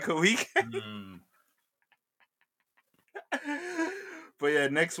 Drake or Weeknd? But yeah,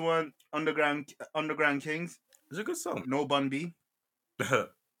 next one, Underground Kings. It's a good song. No Bun B. It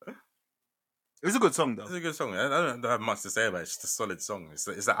was a good song though. It's a good song. I don't have much to say about it. It's just a solid song. It's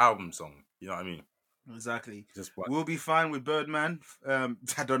an album song. You know what I mean? Exactly. Just what? We'll be fine with Birdman. I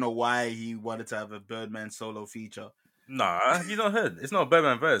don't know why he wanted to have a Birdman solo feature. Nah, have you not heard? It's not a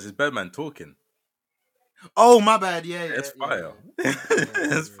Birdman verse. It's Birdman talking. Oh, my bad. Yeah. It's fire.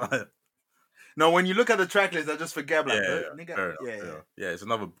 It's fire. No, when you look at the track list, I just forget. Like, fair enough. It's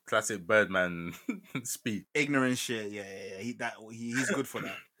another classic Birdman speech. Ignorant shit. Yeah. He's good for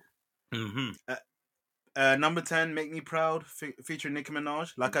that. Mm-hmm. Number 10, Make Me Proud, featuring Nicki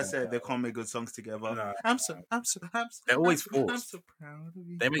Minaj. Like I said, they can't make good songs together. No. I'm so They're always forced. I'm so proud of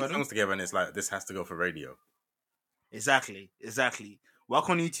you. They make songs together and it's like, this has to go for radio. Exactly. Why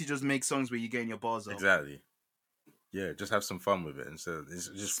can't you two just make songs where you're getting your bars off? Exactly. Yeah, just have some fun with it. And so it's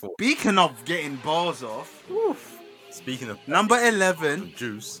just for... Speaking of getting bars off. Oof. Speaking of... Number 11.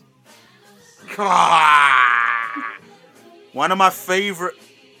 Juice. One of my favorite...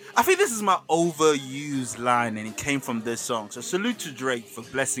 I think this is my overused line, and it came from this song. So salute to Drake for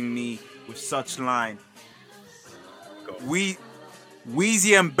blessing me with such line.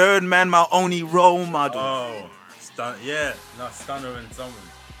 Weezy and Birdman, my only role model. Oh, Stunner and someone.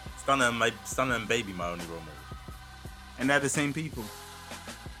 Stunner and Baby, my only role model. And they're the same people.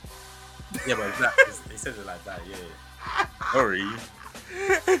 Yeah, but he says it like that, yeah. Sorry.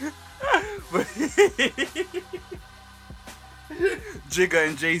 Jigga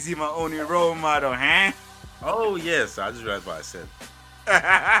and Jay-Z, my only role model, huh? Oh, yes. I just realized what I said.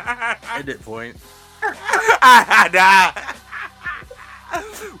 Edit point. Nah.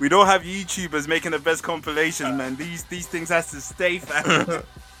 We don't have YouTubers making the best compilations, man. These things has to stay, fam.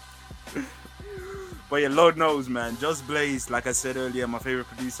 But yeah, Lord knows, man. Just Blaze, like I said earlier, my favorite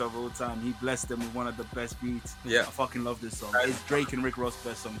producer of all time. He blessed them with one of the best beats. Yeah. I fucking love this song. It's Drake and Rick Ross'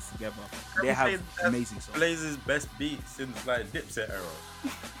 best songs together. They have amazing songs. Blaze's best beat since like Dipset era.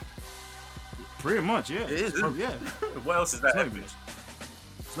 Pretty much, yeah. It is. Yeah. What else is that?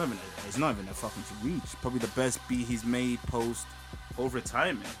 It's not even a fucking to reach. Probably the best beat he's made post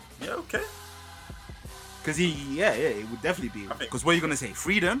retirement. Yeah, okay. Because it would definitely be. Because what are you gonna say?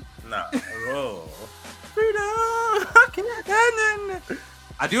 Freedom? Nah. Oh. Freedom.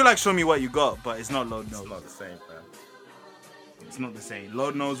 I do like Show Me What You Got, but it's not Lord Knows. It's not the same, man. It's not the same.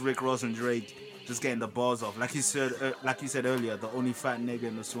 Lord knows Rick Ross and Drake just getting the bars off. Like you said earlier, the only fat nigga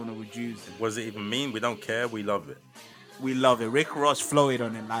in the sauna with Jews. What does it even mean? We don't care. We love it. We love it. Rick Ross flowed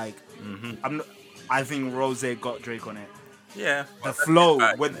on it like. Mm-hmm. I think Rose got Drake on it. Yeah. The flow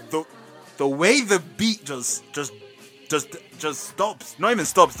with the way the beat just stops. Not even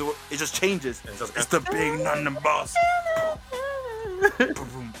stops. It just changes. It's the big London boss. Boom,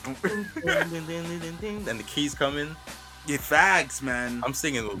 boom, boom. and the keys come in. Yeah, fags, man. I'm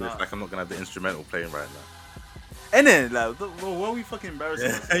singing all this like I'm not gonna have the instrumental playing right now. And then, like, what are we fucking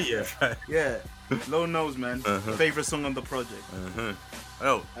embarrassing ourselves? Yeah. Yeah. Low Nose, man. Favorite song on the project.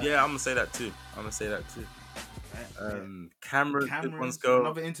 Oh, yeah, I'm gonna say that too. Cameras,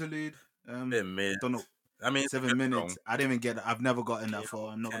 another interlude. Bit mid. Don't know. I mean, 7 minutes. I didn't even get it. I've never gotten that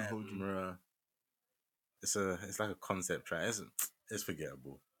far. I'm not gonna hold you. It's like a concept track. It's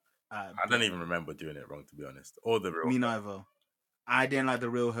forgettable. I don't even remember doing it wrong, to be honest. Or the real. Me neither. I didn't like the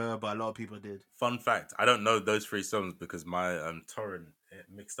real her, but a lot of people did. Fun fact: I don't know those 3 songs because my torrent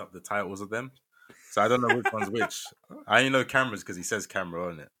mixed up the titles of them, so I don't know which one's which. I only know Cameras because he says camera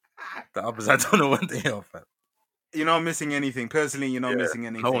on it. The others, I don't know what they are. You're not missing anything. Personally, you're not missing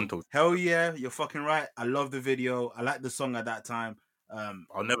anything. No one talks. Hell yeah, you're fucking right. I love the video. I like the song at that time.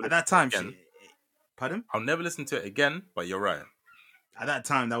 I'll never at that time, again. Pardon? I'll never listen to it again, but you're right. At that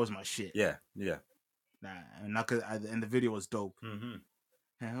time, that was my shit. Yeah. And the video was dope. Mm-hmm.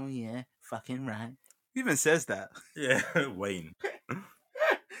 Hell yeah, fucking right. Who even says that? Yeah, Wayne.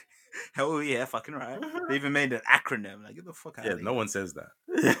 Hell yeah, fucking right. They even made an acronym. Like, get the fuck out of here. Yeah, no one says that.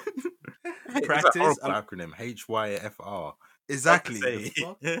 Practice. Acronym HYFR. Exactly.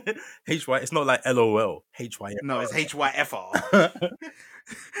 HY. It's not like LOL. HYFR. No, it's HYFR.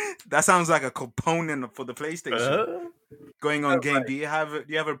 That sounds like a component for the PlayStation. Going on game. Like, do you have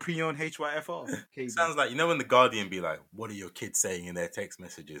a pre-owned HYFR? Sounds like, you know when the Guardian be like, what are your kids saying in their text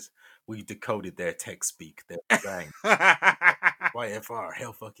messages? We decoded their text speak. Their slang. YFR.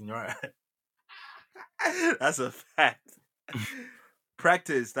 Hell fucking right. That's a fact.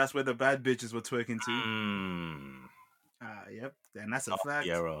 Practice. That's where the bad bitches were twerking to. Yep. And that's a fact.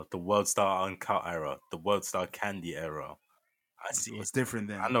 Era. The World Star Uncut era. The World Star Candy era. I see. It's different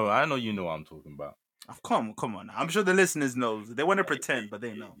then. I know you know what I'm talking about. Come on. I'm sure the listeners know. They want to pretend, but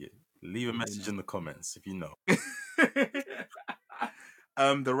they know. Yeah. Leave a message in the comments if you know.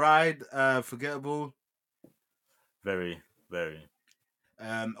 The ride, forgettable. Very, very.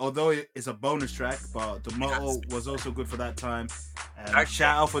 Although it's a bonus track, but the motto was also good for that time.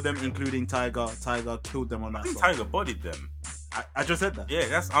 Shout out for them, including Tiger. Tiger killed them on that song. Tiger bodied them. I just said that.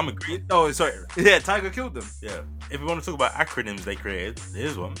 Yeah, I'm agreed. Oh, sorry. Yeah, Tiger killed them. Yeah. If we want to talk about acronyms they created,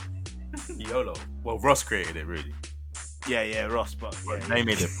 here's one. YOLO. Well, Ross created it, really. Yeah, Ross, but they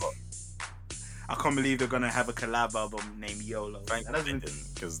made it pop. I can't believe they're gonna have a collab album named YOLO.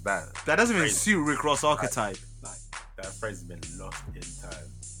 Because that doesn't even suit Rick Ross archetype. That phrase has been lost in time.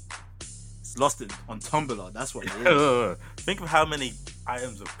 It's lost on Tumblr. That's what it is. Think of how many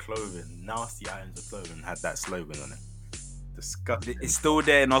items of clothing, nasty items of clothing, had that slogan on it. Disgusting. It's still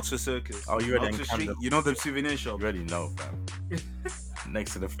there in Oxford Circus. Oh, you already Street. You know the souvenir shop. You already know, fam.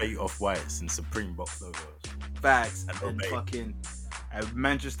 Next to the fake Off-Whites and Supreme box logos. Facts. And fucking a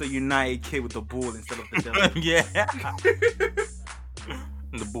Manchester United kid with the ball instead of the devil. Yeah.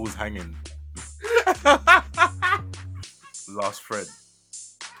 And the ball's hanging. Last thread.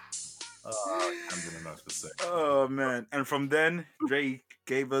 Oh man. And from then, Drake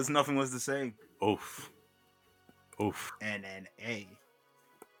gave us Nothing Was the Same. Oof. And then, hey,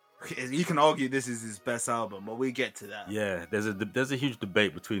 you can argue this is his best album, but we get to that. Yeah, there's a huge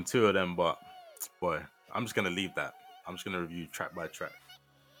debate between 2 of them, but boy, I'm just gonna leave that. I'm just gonna review track by track.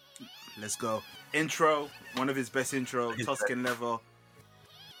 Let's go. Intro, one of his best intro, Tuscan Leather.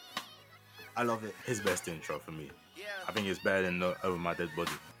 I love it. His best intro for me. I think it's better than Over My Dead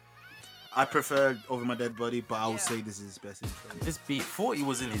Body. I prefer Over My Dead Body, but I would say this is his best intro. This beat, 40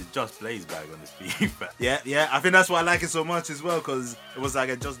 was in his Just Blaze bag on this beat. Yeah. I think that's why I like it so much as well, because it was like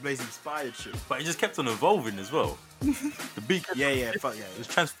a Just Blaze inspired shit. But it just kept on evolving as well. The beat kept It was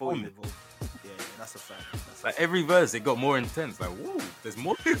transforming. Yeah, that's a fact. Like every verse, it got more intense. Like, whoa, there's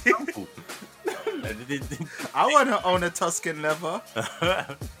more to the sample. I want to own a Tuscan Leather.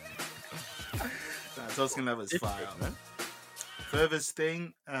 Tuscan Leather is fire, man. Furthest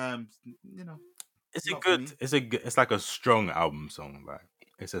Thing, it's like a strong album song. Like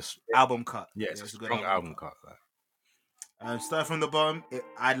it's a album cut. Yeah, it's a strong album cut. Like. Start from the bottom.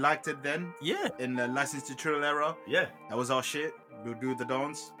 I liked it then. Yeah. In the License to Trill era. Yeah. That was our shit. We'll do the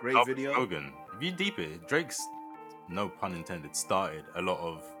dance. Great video. Slogan. If you deep it, Drake's, no pun intended, started a lot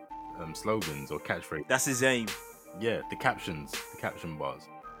of slogans or catchphrases. That's his aim. Yeah, the caption bars.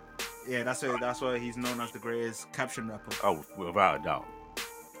 Yeah, that's why he's known as the greatest caption rapper. Oh, without a doubt.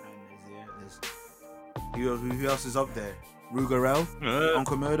 And who else is up there? Rugerel?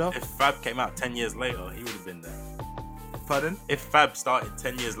 Uncle Murder? If Fab came out 10 years later, he would have been there. Pardon? If Fab started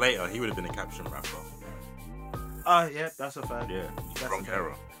 10 years later, he would have been a caption rapper. Yeah, that's a fact. Yeah, strong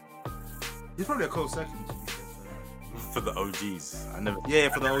era. He's probably a close second. for the OGs. I never. Yeah,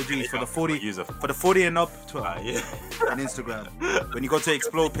 for the OGs, for the 40 and up Twitter Yeah. and Instagram. When you go to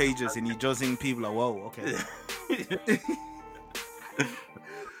explore pages and you're judging people, like, whoa, okay.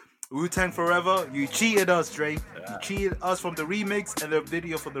 Wu-Tang Forever, you cheated us, Drake. You cheated us from the remix and the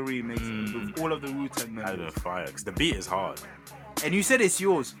video for the remix with all of the Wu-Tang members. I don't fire, because the beat is hard. And you said it's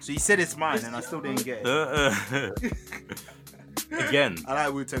yours, so you said it's mine, and I still didn't get it. Again, I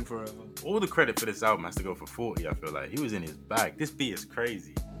like Wu-Tang Forever. All the credit for this album has to go for 40. I feel like he was in his bag. This beat is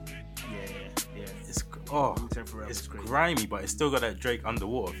crazy. Yeah. It's Wu-Tang Forever it's is crazy. grimy, but it's still got that Drake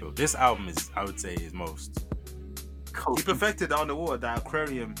underwater feel. This album is, I would say, his most. He perfected the underwater, that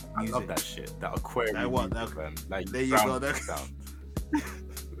aquarium music. I love that shit. That aquarium music, man. Like, there you go. That sound.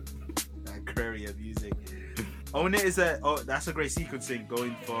 Aquarium music. Own It is that's a great sequencing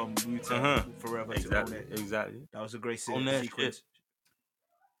going from Wu-Tang Forever to Own It. Exactly. That was a great Own It sequence. shit.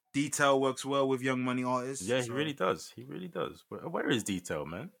 Detail works well with Young Money artists. Yeah, he really does. He really does. Where is Detail,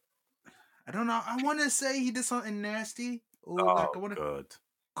 man? I don't know. I want to say he did something nasty. God.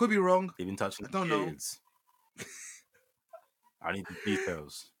 Could be wrong. Even touching I don't kids. I need the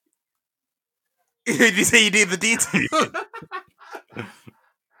details. Did you say you need the details?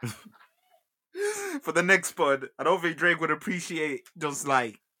 For the next pod, I don't think Drake would appreciate just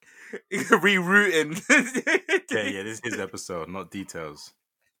like rerouting. Yeah, this is his episode, not Details.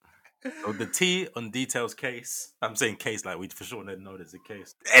 So the T on Details case. I'm saying case like we for sure didn't know there's a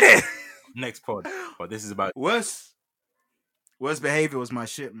case. Next pod. But this is about Worst Behavior was my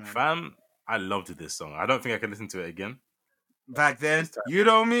shit, man. Fam, I loved this song. I don't think I can listen to it again. Back then, you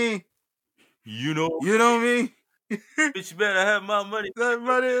know me. You know me. Bitch, you better have my money.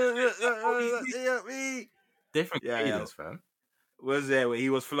 Me. Different cadence, fam. Was there where he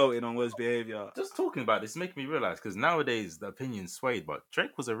was floating on Worst Behavior? Just talking about this making me realize, because nowadays the opinion's swayed, but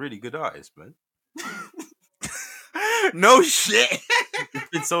Drake was a really good artist, man. No shit. It's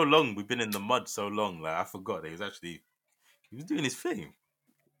been so long. We've been in the mud so long. Like, I forgot that he was doing his thing.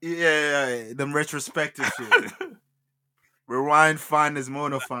 Yeah. Them retrospective shit. Rewind Find is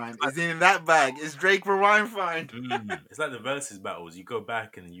Monofind. It's in that bag. It's Drake Rewind Find. It's like the versus battles. You go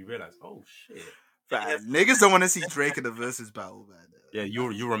back and you realize, oh shit. Niggas don't want to see Drake in the versus battle, man. Yeah,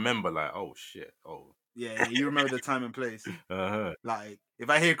 you remember like, oh shit. Oh. Yeah, you remember the time and place. Uh-huh. Like, if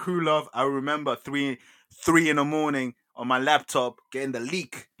I hear Crew Love, I remember 3 in the morning on my laptop getting the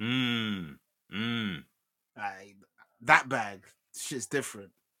leak. Like, that bag. Shit's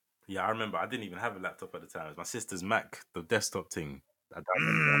different. Yeah, I remember. I didn't even have a laptop at the time. It was my sister's Mac, the desktop thing. I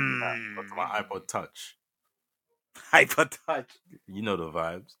downloaded to my iPod Touch. iPod Touch. You know the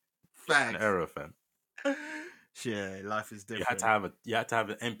vibes. Facts. An era, fam. Yeah, life is different. You had to have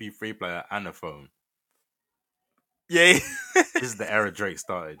an MP3 player and a phone. Yeah. This is the era Drake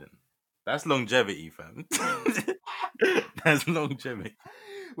started in. That's longevity, fam. That's longevity.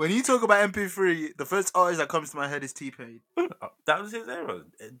 When you talk about MP3, the first artist that comes to my head is T-Pain. That was his era.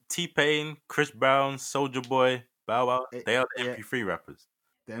 T-Pain, Chris Brown, Soulja Boy, Bow Wow. They are the MP3 rappers.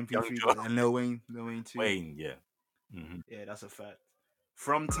 The MP3 and Lil Wayne. Lil Wayne too. Wayne, yeah. Mm-hmm. Yeah, that's a fact.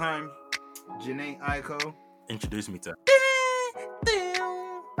 From Time, Jhené Aiko. Introduce me to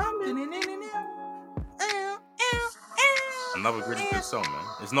another really good song, man.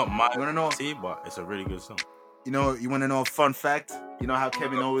 It's not my tea, but it's a really good song. You want to know a fun fact? You know how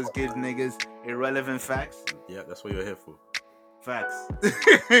Kevin always gives niggas irrelevant facts? Yeah, that's what you're here for. Facts.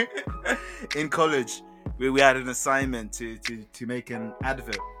 In college, we had an assignment to make an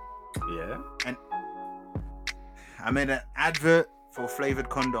advert. Yeah. And I made an advert for flavored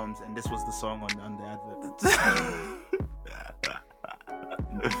condoms, and this was the song on the advert.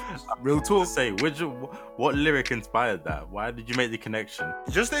 Real talk. Say, what lyric inspired that? Why did you make the connection?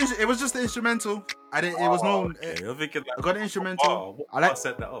 It was just the instrumental. It was no. Okay. You're thinking like, I got the instrumental. I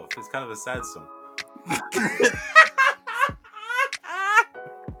set that off. It's kind of a sad song.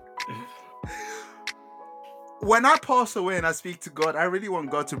 When I pass away and I speak to God, I really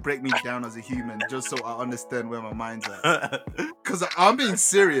want God to break me down as a human, just so I understand where my mind's at. Because I'm being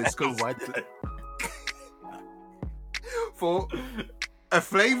serious. Because for a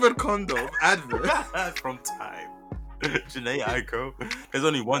flavored condom advert from Time, Jhené Aiko. There's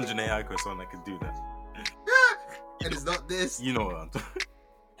only one Jhené Aiko song that can do that. And it's not this. You know what I'm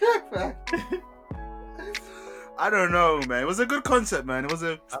talking. I don't know, man. It was a good concept, man. It was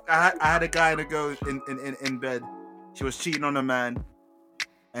I had a guy and a girl in bed. She was cheating on a man,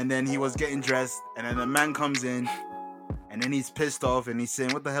 and then he was getting dressed, and then the man comes in, and then he's pissed off, and he's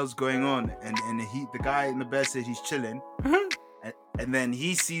saying, "What the hell's going on?" And the guy in the bed says he's chilling, and then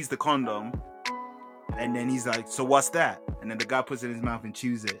he sees the condom, and then he's like, "So what's that?" And then the guy puts it in his mouth and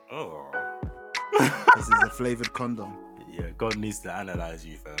chews it. Oh. This is a flavored condom. Yeah, God needs to analyze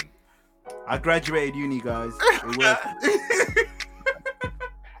you, fam. I graduated uni, guys. It worked.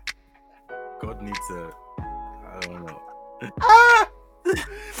 God needs to. I don't know.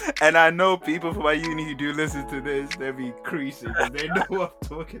 And I know people from my uni who do listen to this, they'll be creasing because they know what I'm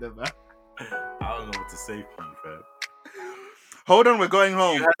talking about. I don't know what to say for you, fam. Hold on, we're going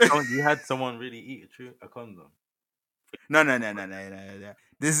home. You had someone really eat a condom. No.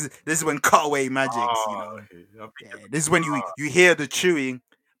 This is when cutaway magics, you know. Okay. Yeah, this is when you hear the chewing,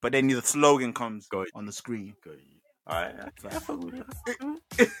 but then the slogan comes on the screen. Alright.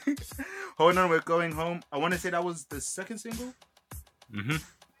 Hold on, we're going home. I want to say that was the second single. Mm-hmm.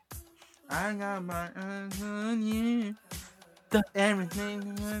 I got my eyes on you.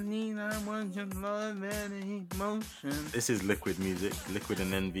 Everything I need, I want your love and emotion. This is Liquid music, Liquid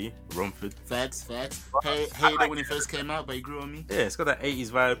and Envy, Romford. Facts. Hated it when it first came out, but he grew on me. Yeah, it's got that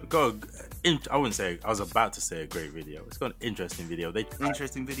 80s vibe. I wouldn't say, I was about to say a great video. It's got an interesting video.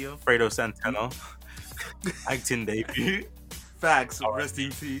 Interesting video. Fredo Santana, acting debut. Facts, rest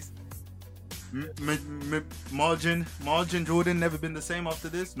in peace. Margin Jordan never been the same after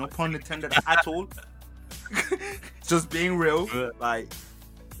this. No pun intended at all. Just being real, like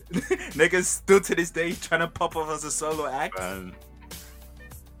niggas still to this day trying to pop off as a solo act.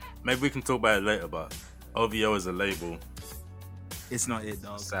 Maybe we can talk about it later, but OVO as a label, it's not it,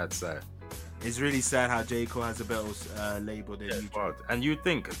 dog. Sad. It's really sad how J. Cole has a better label than you. And you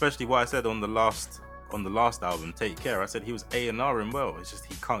think, especially what I said on the last album, Take Care, I said he was A&R and well. It's just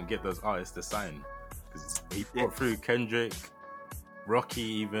he can't get those artists to sign because he brought through Kendrick, Rocky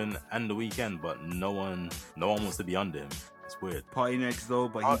even, and The Weeknd, but no one wants to be under him. It's weird. Party Next Door,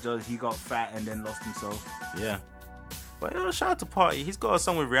 but he got fat and then lost himself. Yeah, but shout out to Party. He's got a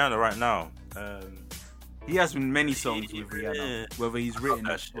song with Rihanna right now. He has many songs with Rihanna, whether he's written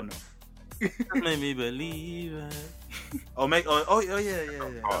it or not. Made me believe it. Yeah.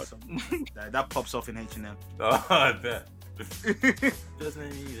 That pops off in H&M. Oh, I bet.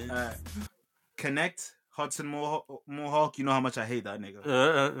 Connect. Hudson Mohawk, you know how much I hate that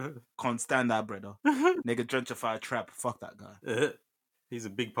nigga. Can't stand that, brother. Nigga gentrify trap. Fuck that guy. He's a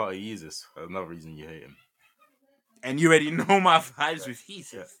big part of Yeezus. Another reason you hate him. And you already know my vibes with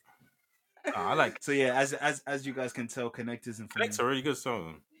Yeezus. Yeah. I like. So yeah, as you guys can tell, Connect isn't for Connect's a really good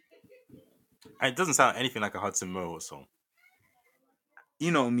song. And it doesn't sound anything like a Hudson Mohawk song. You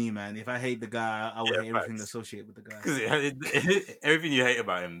know me, man. If I hate the guy, I would hate everything associated with the guy. Because everything you hate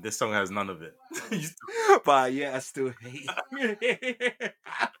about him, this song has none of it. But yeah, I still hate.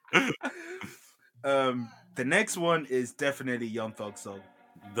 The next one is definitely Young Thug song.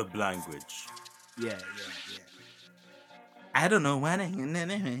 The Language. Yeah. I don't know why.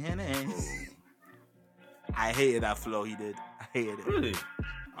 I hated that flow he did. I hated it. Really?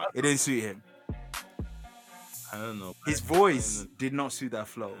 It didn't suit him. I don't know. His voice did not suit that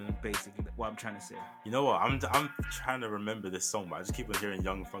flow, basically, what I'm trying to say. You know what? I'm trying to remember this song, but I just keep on hearing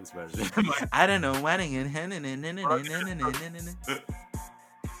Young Thug's version. I don't know why. I'm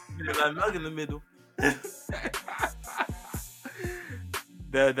not in the middle.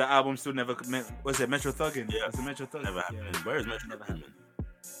 The album still never was it Metro Thuggin? Yeah. Was it Metro Thuggin? Never happened. Where is Metro Boomin?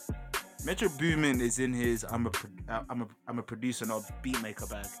 Metro Boomin is in his I'm a producer, not beat maker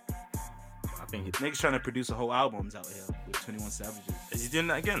bag. I think niggas trying to produce a whole albums out here with 21 Savages. Is he doing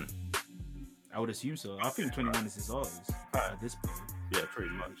that again? I would assume so. I think 21 is his artist at this point. Yeah,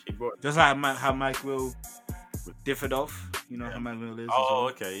 pretty much. He brought just like how Mike Will differed off. You know how Mike Will is. Oh,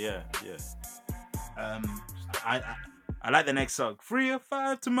 okay, yeah. I like the next song. 3 or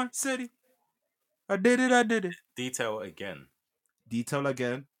 5 to my city. I did it. Detail again.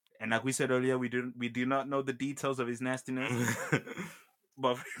 And like we said earlier, we do not know the details of his nastiness.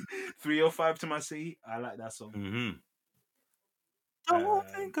 But 305 to my city, I like that song. Mm-hmm. Don't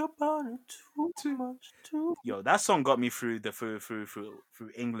think about it too much. Yo, that song got me through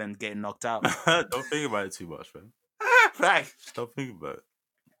England getting knocked out. Don't think about it too much, man. Right. Stop thinking about it.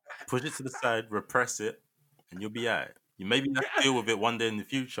 Push it to the side, repress it, and you'll be alright. You maybe have to deal with it one day in the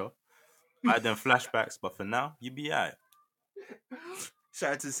future. Like them flashbacks, but for now, you'll be alright.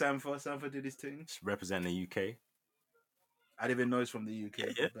 Shout out to Sanford. Sanford did his thing. Representing the UK. I didn't even know he's from the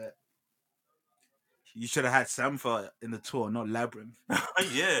UK. Yeah. But you should have had Sanford in the tour, not Labyrinth.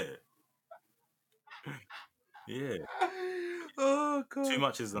 Yeah. Yeah. Oh, God. Too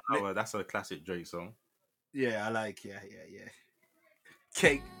Much is that's a classic Drake song. Yeah, I like, yeah.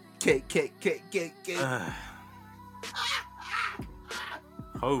 Cake.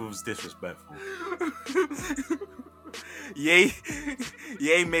 Hove's disrespectful. Ye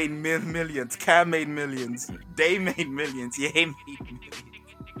made millions. Cam made millions. They made millions. Ye made millions.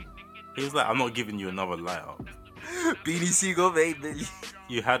 He was like, I'm not giving you another light up. Beanie Siegel, baby.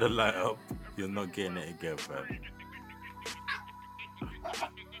 You had a light up. You're not getting it again, man.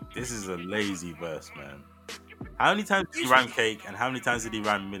 This is a lazy verse, man. How many times did he rhyme cake and how many times did he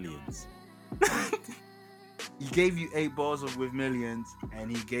rhyme millions? He gave you 8 bars with millions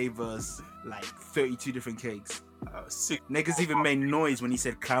and he gave us like 32 different cakes. Niggas even made noise when he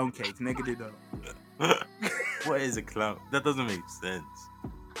said clown cake. Nigga did that. What is a clown? That doesn't make sense.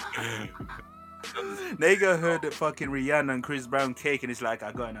 Nigga heard the fucking Rihanna and Chris Brown cake and it's like,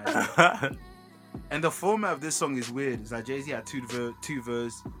 I got an idea. And the format of this song is weird. It's like Jay-Z had two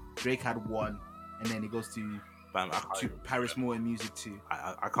verse, Drake had one, and then it goes to Paris Morton Music 2.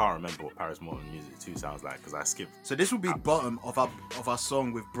 I can't remember what Paris Morton Music 2 sounds like because I skipped. So this would be bottom of our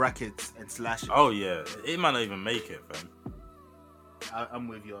song with brackets and slashes. Oh yeah, it might not even make it, fam. I'm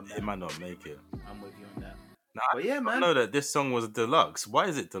with you on that. It might not make it. I'm with you on that. Nah, but yeah, man. I know that this song was deluxe. Why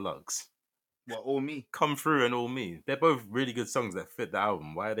is it deluxe? What, All Me? Come Through and All Me. They're both really good songs that fit the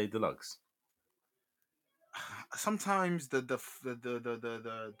album. Why are they deluxe? Sometimes the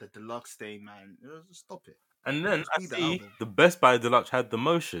deluxe thing, man. Stop it. And then I see the Best by Deluxe had The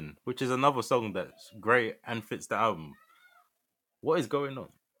Motion, which is another song that's great and fits the album. What is going on?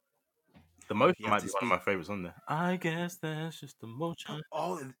 The Motion might be one of my favorites on there. I guess that's just the motion.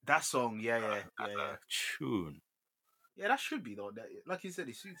 Oh, that song, yeah. Tune. Yeah, that should be though. Like you said,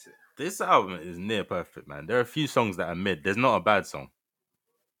 it suits it. This album is near perfect, man. There are a few songs that are mid. There's not a bad song.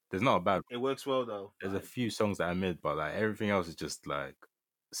 It works well though. There's a few songs that are mid, but like everything else is just like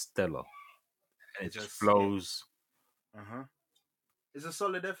stellar. And it just flows. Yeah. It's a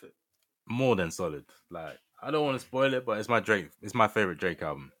solid effort. More than solid. Like I don't want to spoil it, but it's my favorite Drake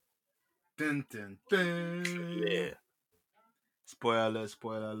album. Dun, dun, dun. Yeah. Spoiler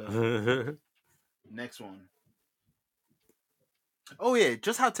alert. Next one. Oh yeah,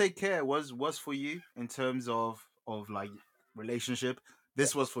 just how Take Care was for you in terms of like relationship.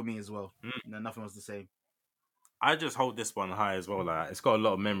 This was for me as well. No, nothing was the same. I just hold this one high as well. Like it's got a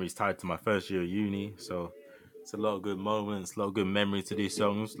lot of memories tied to my first year of uni, so it's a lot of good moments, a lot of good memories to these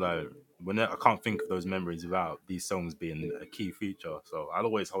songs. Like I can't think of those memories without these songs being a key feature. So I'll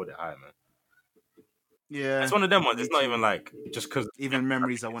always hold it high, man. Yeah, it's one of them ones. It's not even like just because even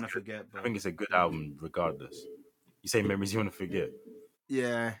memories I want to forget. But I think it's a good album regardless. You say memories you want to forget.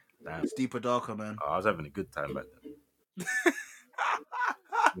 Yeah, damn. It's deeper, darker, man. I was having a good time back then.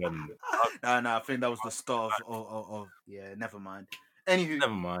 No, I think that was the start of yeah, never mind. Anywho,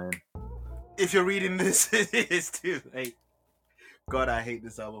 never mind. If you're reading this, it's too late. God, I hate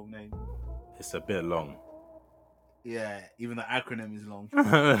this album name. It's a bit long. Yeah, even the acronym is long.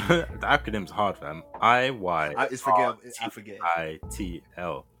 The acronym's hard, fam. I forget.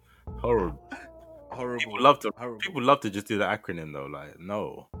 ITL. Horrible. People love to just do the acronym though. Like,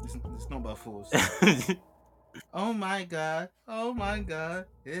 no. It's not by force. Oh my god,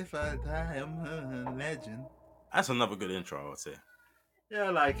 if I die, I'm a legend. That's another good intro, I would say. Yeah, I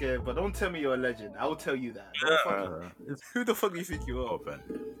like it, but don't tell me you're a legend. I will tell you that. Who the fuck do you think you are?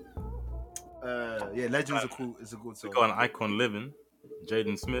 Yeah, Legend's is a good song. We got an Icon Living,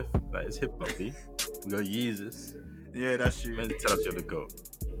 Jaden Smith, that is hip hop. We got Yeezus. Yeah, that's true. Maybe tell us you're the GOAT.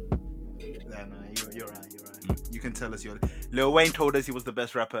 Yeah, no, you're right. You can tell us Lil Wayne told us he was the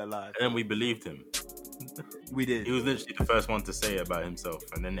best rapper alive. And then we believed him. We did. He was literally the first one to say it about himself,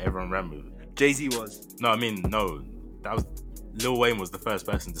 and then everyone ran with it. Jay-Z was. No, that was Lil Wayne was the first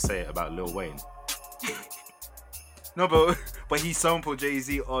person to say it about Lil Wayne. No, but he sampled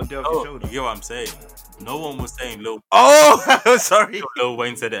Jay-Z on Delta Shoulder. You know what I'm saying? No one was saying Lil. Oh, sorry. Lil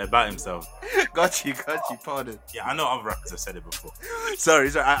Wayne said it about himself. Got you. Pardon. Yeah, I know other rappers have said it before. Sorry.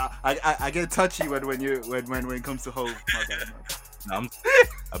 I get touchy when it comes to Hope. My bad. No,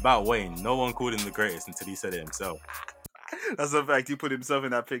 about Wayne, no one called him the greatest until he said it himself. That's a fact. He put himself in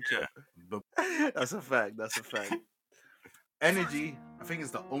that picture. Yeah, That's a fact. Energy, I think,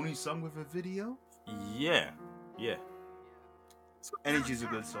 is the only song with a video. Yeah. Energy is a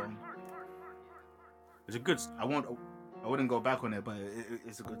good song. It's a good. I wouldn't go back on it, but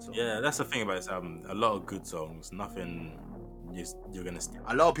it's a good song. Yeah, that's the thing about this album. A lot of good songs. Nothing. You're gonna.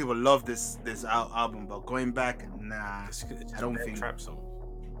 A lot of people love this album, but going back, nah. I don't think trap song.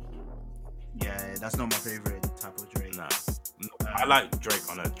 Yeah, that's not my favorite type of Drake. Nah, I like Drake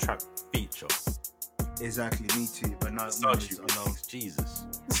on a trap feature. Exactly, me too, but not Versace remix. Jesus.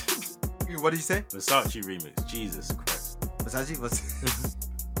 What did you say? Versace remix. Jesus Christ. Versace was.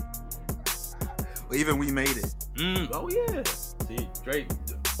 Well, even we made it. Oh yeah. See, Drake.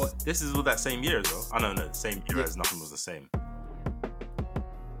 This is all that same year as well. I don't know. The same year as Nothing Was the Same.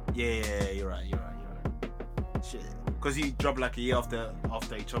 Yeah, you're right. Shit. because he dropped like a year after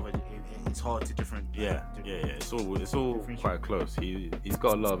each other. It's hard to different. Yeah. It's all quite close. He's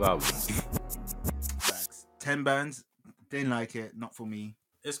got a lot of albums. Facts. 10 bands. Didn't like it. Not for me.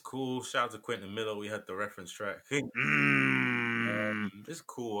 It's cool. Shout out to Quentin Miller. We had the reference track. It's a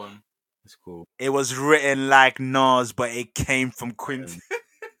cool one. It's cool. It was written like Nas, but it came from Quentin.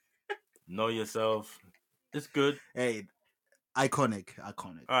 Know Yourself. It's good. Hey, iconic. All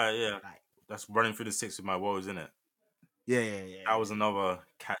right, yeah. That's Running Through the Six with My Woes, isn't it? Yeah. That was another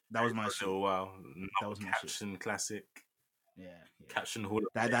catch. That was my shit. For a little while. That was my caption classic. Yeah. Caption Hall.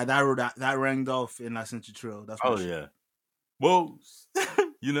 That rang off in La Century Trail. That's my shit. Yeah. Whoa.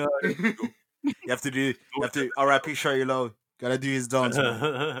 You know. You have to R.I.P. Shirley Low. Gotta do his dance,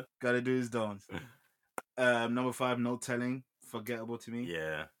 man. Gotta do his dance. Number 5, No Telling. Forgettable to me.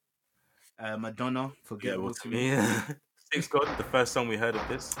 Yeah. Madonna. Forgettable to me. 6 God, the first song we heard of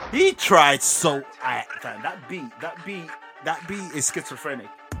this. He tried so. That beat is schizophrenic.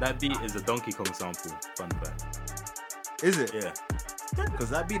 That beat is a Donkey Kong sample. Fun fact. Is it? Yeah. Because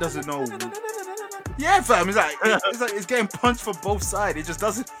that beat doesn't know. Yeah, fam. It's like it's getting punched from both sides. It just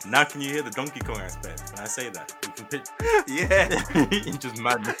doesn't. Now can you hear the Donkey Kong aspect? When I say that, you can picture. Yeah. It's just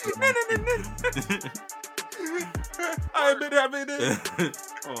madness. I admit it.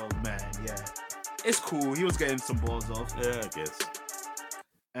 Oh man, yeah. It's cool. He was getting some balls off. Yeah, I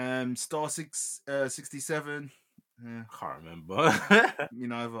guess. Star 67. Yeah. Can't remember. Me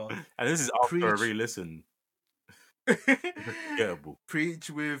neither. And this is after a re-listen. Forgettable. Preach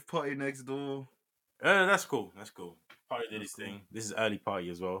with Party Next Door. That's cool. Party did his thing. This is early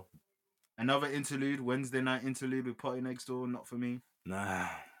Party as well. Another interlude, Wednesday night interlude with Party Next Door. Not for me. Nah.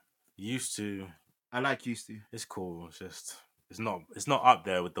 Used to. I like Used to. It's cool. It's just it's not up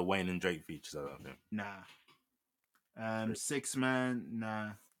there with the Wayne and Drake features. I don't think. Nah. 6 Man. Nah.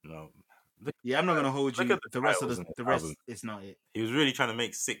 No. I'm not gonna hold you. The rest album. It's not it. He was really trying to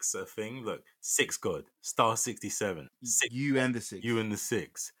make 6 a thing. Look, 6 God, Star 67, 6 You and the 6. You and the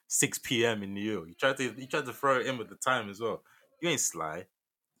 6, 6 p.m. in New York. He tried to throw it in with the time as well. You ain't sly.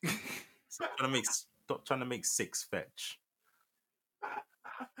 Stop trying to make 6 fetch.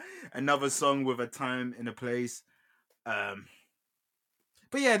 Another song with a time and a place.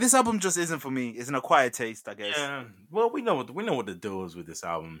 But yeah, this album just isn't for me. It's an acquired taste, I guess. Yeah. Well, we know what the deal is with this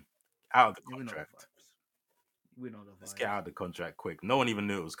album. Out of the contract. We know the vibes. Let's get out of the contract quick. No one even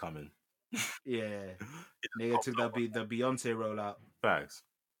knew it was coming. Yeah. Nigga took the Beyonce rollout. Facts.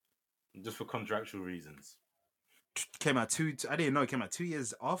 Just for contractual reasons. Came out I didn't know it came out 2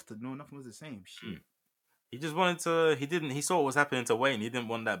 years after. No, nothing was the same. Shit. He just wanted to. He saw what was happening to Wayne. He didn't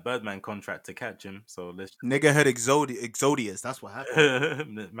want that Birdman contract to catch him. So let's. Nigga had Exodius. That's what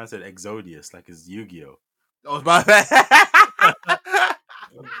happened. Man said Exodius, like it's Yu-Gi-Oh. Oh, my bad.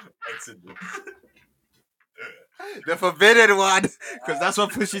 The forbidden one, because that's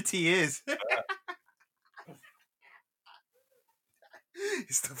what Pusha T is.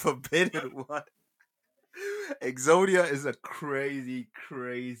 It's the forbidden one. Exodia is a crazy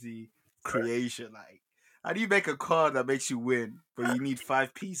creation. Like, how do you make a card that makes you win, but you need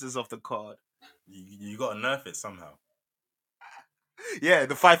 5 pieces of the card? You got to nerf it somehow. Yeah,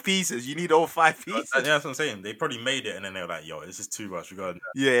 the 5 pieces. You need all 5 pieces. Yeah, that's what I'm saying. They probably made it, and then they were like, "Yo, this is too much. We got."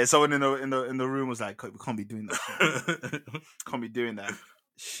 Yeah, someone in the room was like, "We can't be doing that. Can't be doing that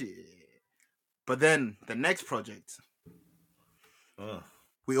shit." But then the next project,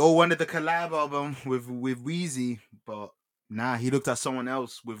 we all wanted the collab album with Weezy, but nah, he looked at someone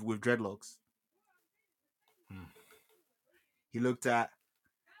else with dreadlocks. He looked at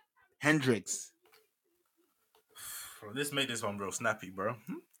Hendrix. Bro, this made this one real snappy, bro.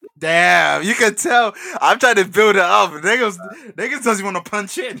 Damn, you can tell. I'm trying to build it up. Niggas doesn't want to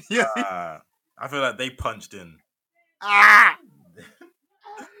punch in. I feel like they punched in. I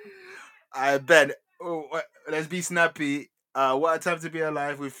bet. Oh, let's be snappy. What a time to be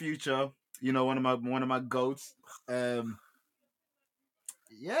alive with Future. You know, one of my goats. Yeah,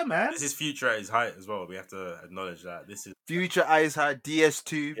 man. This is Future at his height as well. We have to acknowledge that. This is Future at his height.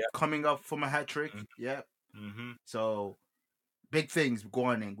 DS2 coming up from a hat trick. Mm-hmm. Yeah. Mm-hmm. So big things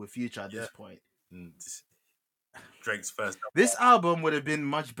going in with Future at this point. Drake's first. This album would have been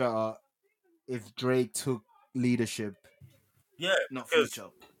much better if Drake took leadership. Yeah, not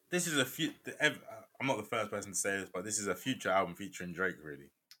Future. This is I'm not the first person to say this, but this is a Future album featuring Drake, really.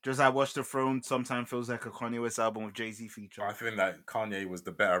 Just like Watch the Throne sometimes feels like a Kanye West album with Jay-Z feature. I think that Kanye was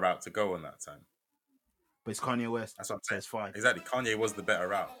the better route to go on that time. But it's Kanye West. That's what I'm saying. It's fine. Exactly. Kanye was the better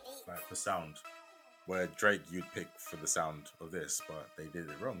route, like for sound. Where Drake you'd pick for the sound of this, but they did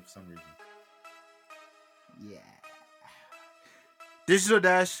it wrong for some reason. Yeah. Digital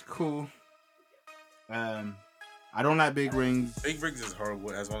Dash, cool. I don't like Big Rings. Big Rigs is horrible.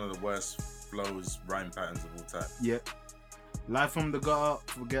 It has one of the worst flows, rhyme patterns of all time. Yep. Live from the Gutter,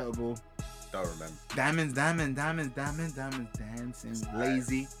 forgettable. Don't remember. Diamonds, dancing,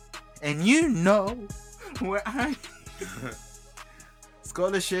 lazy. And you know where I...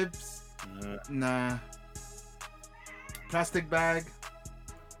 Scholarships, nah. Plastic Bag.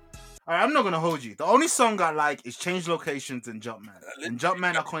 Alright, I'm not gonna hold you. The only song I like is Change Locations and Jumpman. And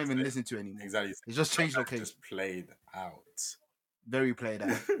Jumpman I can't even listen to anymore. Exactly. It's just Change Locations. Just played out. Very played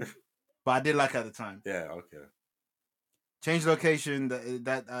out. But I did like it at the time. Yeah, okay. Change Location,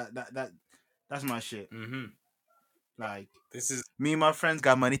 that's my shit. Mm-hmm. Like, this is me and my friends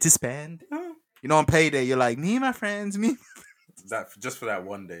got money to spend. You know, on payday, you're like, me and my friends, that just for that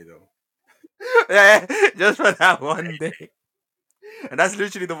one day though. Yeah, just for that one day. And that's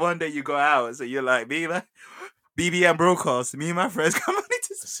literally the one day you go out. So you're like, me, man, BBM broadcast, me and my friends got money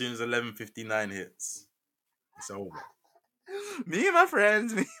to spend. As soon as 11:59 hits, it's over. Me and my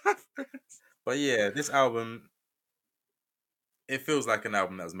friends. But yeah, this album, it feels like an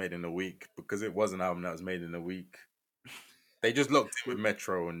album that was made in a week because it was an album that was made in a week. They just locked it with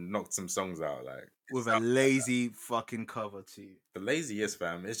Metro and knocked some songs out, like with a lazy fucking cover too. The laziest,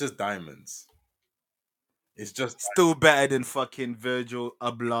 fam. It's just Diamonds. It's just still better than fucking Virgil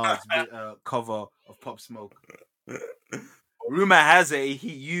Abloh's cover of Pop Smoke. Rumor has it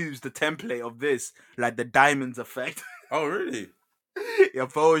he used the template of this, like the Diamonds effect. Oh really? Yeah,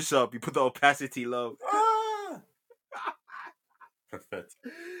 Photoshop. You put the opacity low. Perfect.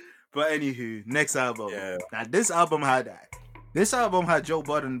 But anywho, next album. Yeah. Now this album had Joe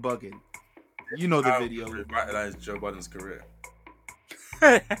Budden bugging. You know the video. Revitalized Joe Budden's career.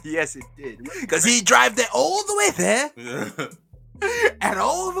 Yes, it did. Because he drove it all the way there and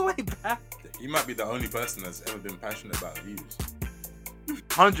all the way back. He might be the only person that's ever been passionate about views.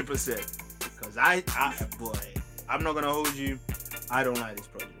 100%. Because I'm not gonna hold you. I don't like this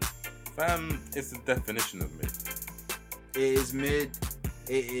project. Fam, it's the definition of mid. It is mid.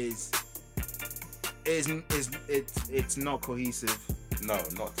 It's not cohesive. No,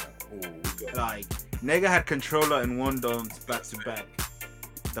 not that. Like, nigga had Controller and One Dance back to back.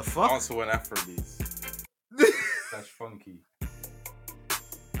 The fuck? Also an Afrobeats. That's funky.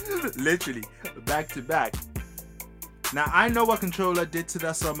 Literally, back to back. Now, I know what Controller did to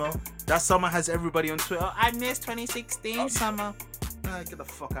that summer. That summer has everybody on Twitter. I miss 2016 summer. Get the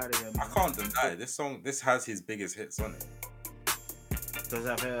fuck out of here, man. I can't deny this has his biggest hits on it. Does it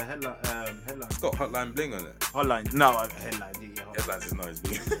have a headline? It's got Hotline Bling on it. Hotline? No, headline. Yeah, Headlines is not his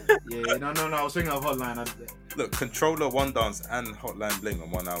biggest. Yeah, no. I was thinking of Hotline. Look, Controller, One Dance, and Hotline Bling on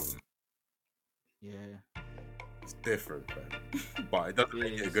one album. Yeah. It's different, man. But it doesn't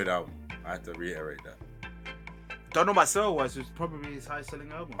make it a good album. I have to reiterate that. Don't Know Myself was probably his highest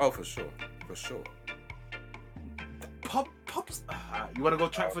selling album. Oh, for sure. Pops. You want to go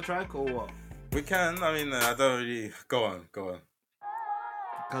track for track or what? We can. I mean, I don't really. Go on.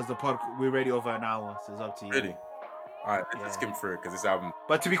 Because we're already over an hour, so it's up to you. Really? Alright, let's skim through it because this album.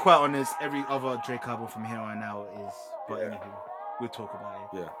 But to be quite honest, every other Drake album from here on out is. But anyway, we'll talk about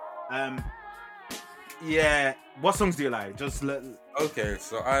it. Yeah. Yeah. What songs do you like? Okay,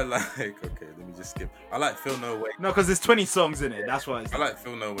 so I like. Okay, let me just skip. I like Feel No Way. No, because there's 20 songs in it. That's why. I like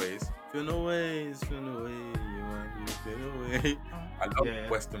Feel No Ways. Feel No Ways. Feel No Way. You want me to feel no way. I love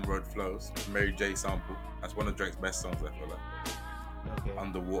Western Road Flows. Mary J sample. That's one of Drake's best songs. I feel like. Okay.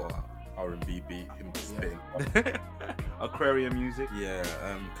 Underwater. R&B beat. Him spitting. Aquarium music. Yeah.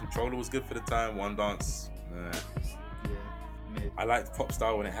 Controller was good for the time. One Dance. Yeah. Mid. I liked Pop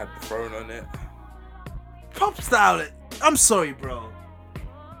Style when it had the throne on it. Pop Style. I'm sorry, bro.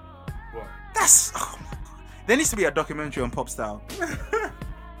 What? That's. Oh my God. There needs to be a documentary on Pop Style.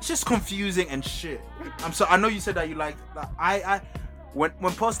 It's just confusing and shit. I'm sorry. I know you said that you liked.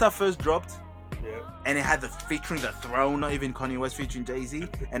 When Pop Style first dropped. Yeah. And it had the featuring the throne, not even Kanye West featuring Jay-Z.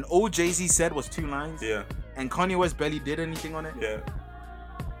 And all Jay-Z said was 2 lines. Yeah. And Kanye West barely did anything on it. Yeah.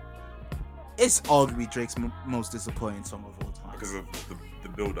 It's arguably Drake's most disappointing song of all time. Because of the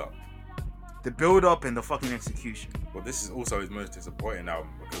build-up. The build-up and the fucking execution. Well, this is also his most disappointing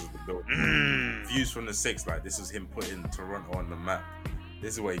album because of the build-up. Views from the 6, like, this was him putting Toronto on the map.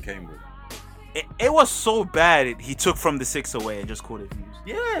 This is what he came with. It was so bad, he took from the 6 away and just called it Views.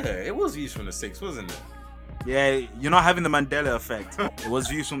 Yeah, it was Views from the 6, wasn't it? Yeah, you're not having the Mandela effect. It was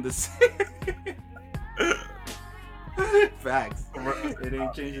Views from the 6. Facts. It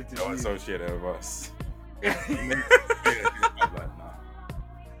ain't changing to Don't Views. associate it with us.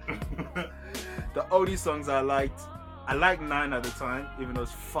 The oldie songs I liked 9 at the time, even though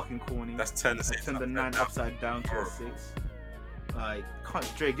it's fucking corny. That's Turn the 6. Turn the 9 upside down to a 6. Like,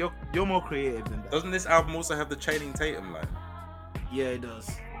 Drake, you're more creative than that. Doesn't this album also have the Channing Tatum line? Yeah, it does.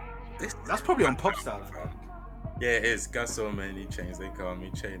 That's probably on Pop Style. Yeah, it is. Got so many chains, they call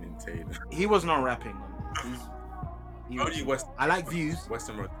me Channing Tatum. He was not rapping on this. I like Views.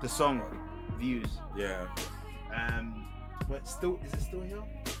 Western Road. The song Views. Yeah. But still, is it Still Here?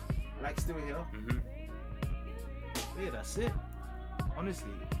 I like Still Here. Mm-hmm. Yeah, that's it.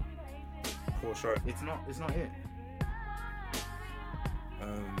 Honestly. Poor show. It's not it.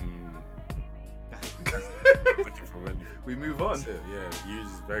 We move on. Yeah,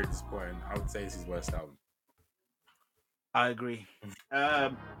 Views is very disappointing. I would say it's his worst album. I agree.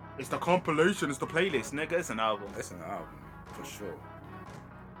 It's the compilation, it's the playlist, nigga. It's an album. It's an album, for sure.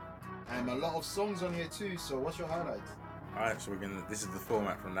 And a lot of songs on here too, so what's your highlights? Alright, so this is the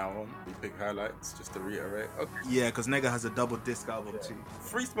format from now on. We pick highlights, just to reiterate. Okay. Yeah, because nigga has a double disc album too.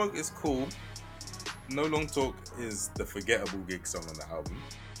 Free Smoke is cool. No Long Talk is the forgettable gig song on the album.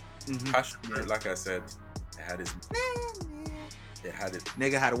 Mm-hmm. Passion Fruit, like I said, it had its...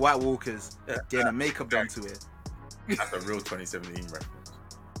 Nigga had White Walkers getting a makeup done to it. That's a real 2017 reference.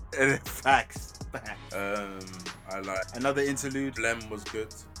 Facts. I like... Another interlude. Blem was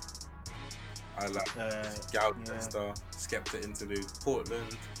good. I like Star, Skepta interlude,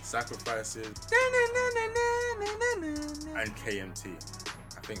 Portland, Sacrifices, and KMT.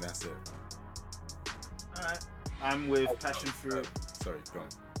 I think that's it. Alright. I'm with Passion Fruit. Sorry, go on.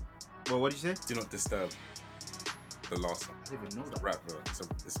 Well, what did you say? Do Not Disturb. The last song. I didn't even know that. Rap, bro. So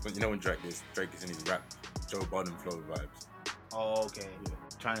it's when, you know when Drake is in his rap, Joe Budden flow vibes. Oh, okay. Yeah.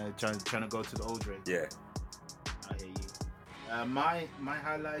 Trying to go to the old Drake. Yeah. I hear you. My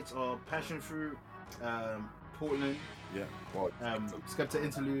highlights are Passion Fruit, Portland. Yeah. Well, Skepta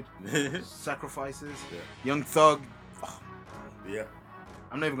interlude, Sacrifices, Young Thug. Oh. Yeah.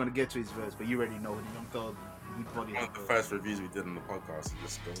 I'm not even gonna get to his verse, but you already know the Young Thug. One of the first reviews we did on the podcast,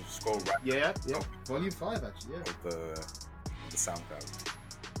 just go scroll right. Yeah. Volume 5 actually. Yeah. Of the SoundCloud.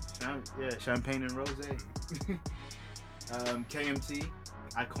 Champagne and Rose. KMT,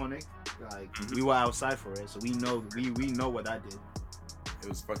 iconic. Like we were outside for it, so we know what that did. It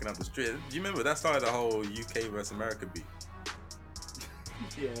was fucking up the street. Do you remember that started the whole UK versus America beat?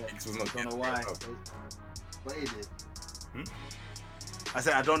 Yeah. I don't know why, but it did. I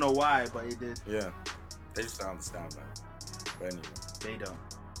said I don't know why, but it did. Yeah. They just don't understand that. But anyway. They don't.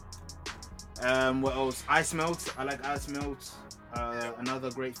 What else? Ice Melt. I like Ice Melt. Another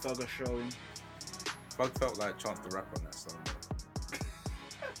great Thugger showing. Thug felt like Chance the Rapper on that song.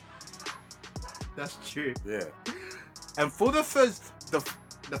 That's true. Yeah. And for the first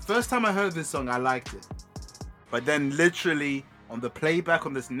time I heard this song, I liked it. But then literally on the playback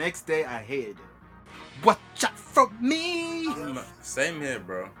on this next day, I hated it. Watch out from me. Same here,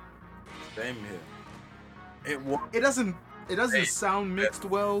 bro. Same here. It doesn't sound mixed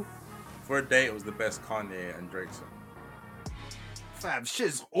well. For a day, it was the best Kanye and Drake song. Fam,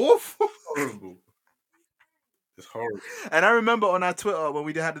 shit's awful. Horrible. It's horrible. And I remember on our Twitter when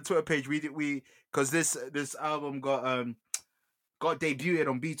we had the Twitter page, because this album got debuted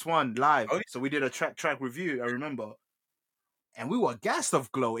on Beats One live, so we did a track review. I remember, and we were gassed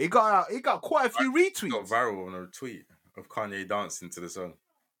of Glow. It got quite a few retweets. It got viral on a tweet of Kanye dancing to the song,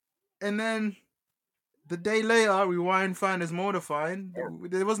 and then the day later, rewind, find, there's more to find.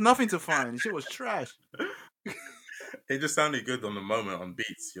 There was nothing to find. Shit was trash. It just sounded good on the moment on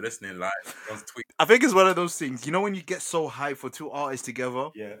Beats. You're listening live. I think it's one of those things. You know when you get so hyped for two artists together?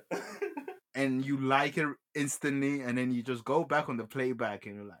 Yeah. And you like it instantly, and then you just go back on the playback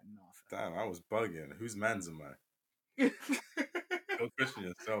and you're like, no. Damn, I was bugging. Whose man's am I? Don't question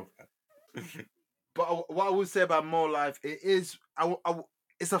yourself. But what I would say about More Life, it's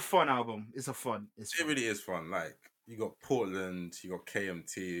a fun album. It really is fun. Like, you got Portland, you got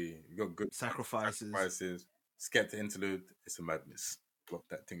KMT, you got good Sacrifices. Skepta interlude, it's a madness. Drop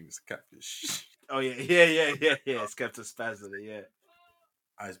that thing, it's a catfish. Oh yeah. Skepta spazzed it, yeah.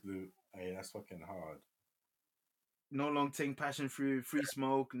 Ice Blue, hey, that's fucking hard. No Long Ting, Passion Fruit, Free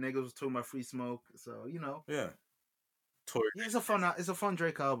Smoke. Niggas was talking about Free Smoke, so you know. Yeah. Yeah, it's a fun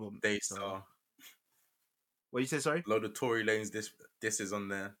Drake album. Daystar. So. What you say? Sorry. Load of Tory Lanez. This is on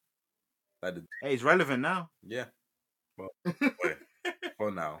there. Hey, it's relevant now. Yeah. Well, for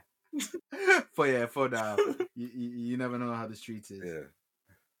now. For now. You never know how the street is. Yeah.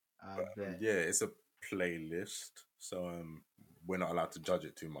 Yeah, it's a playlist, so we're not allowed to judge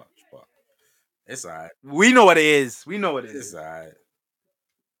it too much, but it's alright. We know what it is. It's alright.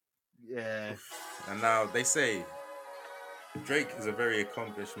 Yeah. And now they say Drake is a very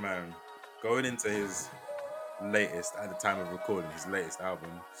accomplished man. Going into his latest, at the time of recording, his latest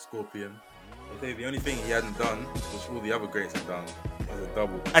album, Scorpion, I think the only thing he hadn't done, which all the other greats have done, was a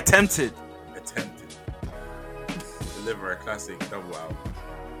double. Attempted. Deliver a classic double album.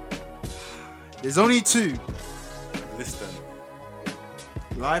 There's only two. Listen.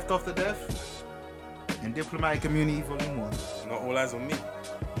 Life After Death and Diplomatic Immunity Volume 1. Not All Eyes on Me.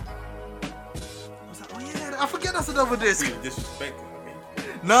 Was that, oh yeah, I forget that's another disc. You're disrespecting, I mean.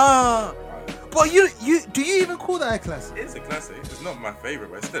 Nah. But do you even call that a classic? It's a classic. It's not my favorite,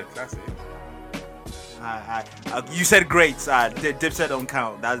 but it's still a classic. You said greats. Dipset don't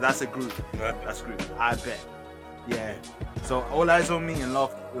count. That's a group. That's a group. I bet. Yeah. So All Eyes on Me and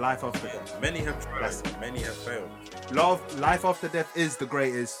Life After Death. Many have tried. Many have failed. Life After Death is the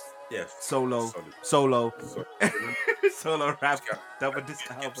greatest. Yes. Solo rap double disc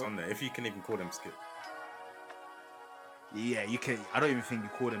skips on there. If you can even call them skips. Yeah, you can. I don't even think you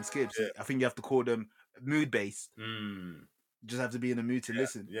call them skips. Yeah. I think you have to call them mood based. You just have to be in the mood to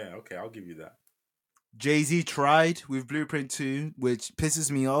listen. Yeah, okay, I'll give you that. Jay-Z tried with Blueprint 2, which pisses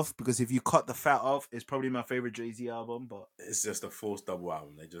me off because if you cut the fat off, it's probably my favorite Jay-Z album. But it's just a forced double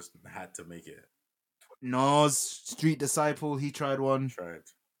album. They just had to make it. Nas, Street Disciple, he tried one.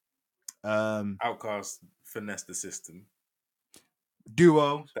 Outkast finessed the system.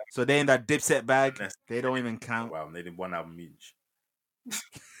 Duo, so they in that Dipset bag. They don't even count. Wow, they did one album each.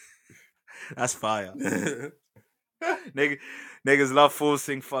 That's fire. Niggas love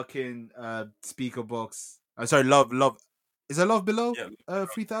forcing fucking speaker box. I'm sorry, love. Is it Love Below?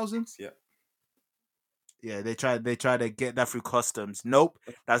 3000? Yeah, they try to get that through customs. Nope,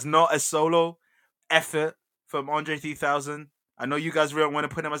 that's not a solo effort from Andre 3000. I know you guys really want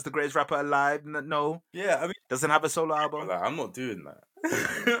to put him as the greatest rapper alive. No. Yeah, I mean, doesn't have a solo album. I'm not doing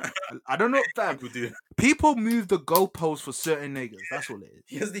that. I don't know, fam. People move the goalposts for certain niggas. That's all it is.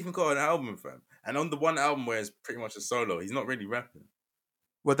 He hasn't even got an album, fam. And on the one album where it's pretty much a solo, he's not really rapping.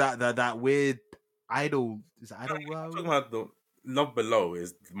 Well, that weird Idol is Idol. I'm talking about the Love Below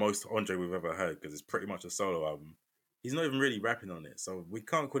is the most Andre we've ever heard because it's pretty much a solo album. He's not even really rapping on it, so we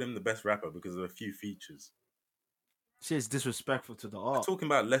can't call him the best rapper because of a few features. Shit's disrespectful to the art. I'm talking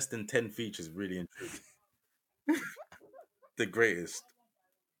about less than 10 features, really and truly. The greatest.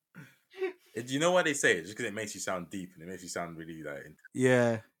 Do you know why they say it? Just because it makes you sound deep and it makes you sound really like...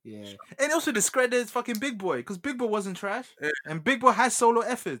 Yeah. And also discredits fucking Big Boy because Big Boy wasn't trash. And Big Boy has solo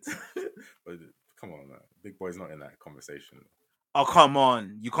efforts. But come on, man. Big Boy's not in that conversation. Oh, come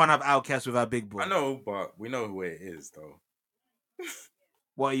on. You can't have Outkast without Big Boy. I know, but we know who it is, though.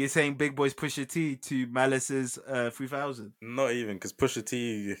 What, you're saying Big Boy's Pusha T to Malice's 3000? Not even, because Pusha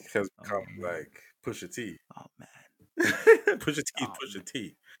T has become like Pusha T. Oh, man. Pusha T is Pusha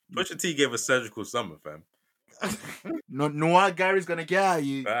T. Pusha T gave a surgical summer, fam. Noir Gary's gonna get at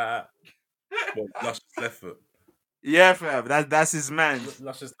you. Luscious Left Foot. Yeah, fam. That's his man.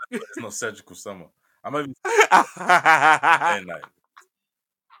 Luscious Left Foot is not surgical summer. I'm even saying like.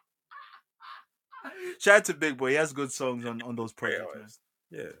 Shout out to Big Boy. He has good songs on those projects.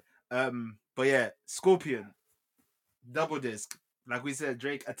 Yeah. But yeah, Scorpion, double disc. Like we said,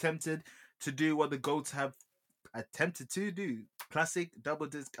 Drake attempted to do what the GOATs have attempted to do. Classic double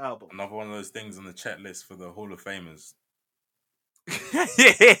disc album. Another one of those things on the checklist for the Hall of Famers.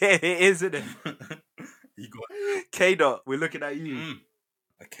 Isn't it? You got K-Dot, we're looking at you.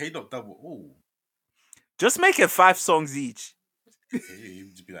 A K-Dot double. Ooh. Just make it 5 songs each.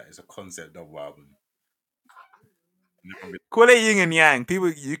 You'd just be like, it's a concept double album. Call it yin and yang.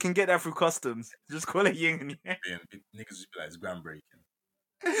 People, you can get that through customs. Just call it yin and yang. Niggas just be like, it's groundbreaking.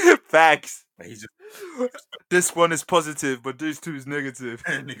 Facts. But he's just this one is positive, but this two is negative.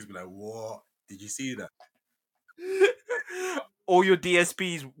 Niggas be like, what? Did you see that? All your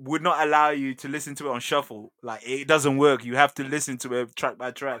DSPs would not allow you to listen to it on shuffle. Like, it doesn't work. You have to listen to it track by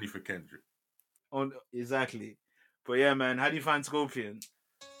track. Only for Kendrick. Exactly. But yeah, man, how do you find Scorpion?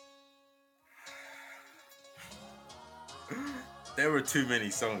 There were too many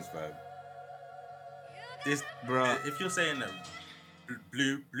songs, man. This, bro. If you're saying that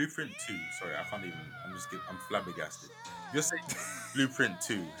Blueprint 2, sorry, I can't even. I'm flabbergasted. If you're saying Blueprint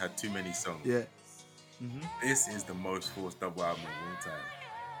 2 had too many songs. Yeah. This is the most forced double album of all time.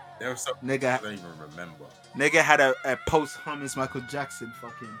 There are some nigga, I don't even remember. Nigga had a post-hummus Michael Jackson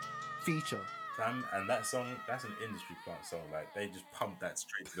fucking feature. And that song, that's an industry plant song. Like, they just pumped that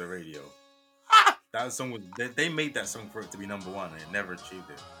straight to the radio. That song was... They made that song for it to be number one, and it never achieved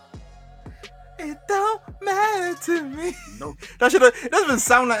it. It don't matter to me. No. It doesn't even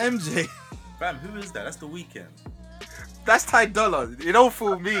sound like MJ. Fam, who is that? That's The Weeknd. That's Ty Dolla. You don't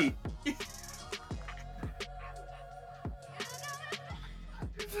fool me.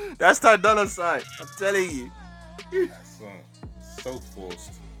 That's Ty Dolla's side. I'm telling you. That song, so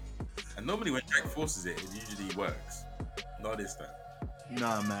forced. And normally when Drake forces it, it usually works. Not this time.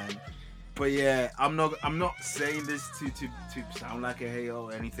 Nah, man. But yeah, I'm not saying this to sound like a hater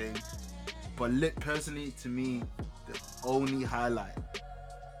or anything. But lit personally, to me, the only highlight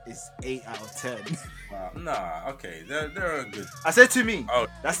is 8 out of 10. Nah, okay, they're good. I said to me, oh,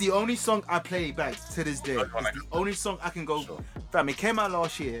 that's the only song I play back to this day. Oh, It's the only song I can go. Sure. Fam, it came out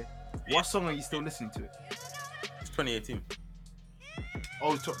last year. What song are you still listening to? It's 2018.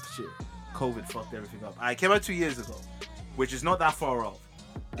 Oh, shit. COVID fucked everything up. I came out 2 years ago, which is not that far off.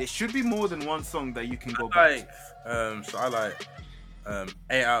 There should be more than one song that you can go back to. So I like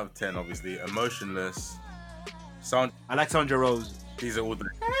 8 out of 10, obviously. Emotionless. I like Sandra Rose. These are all the.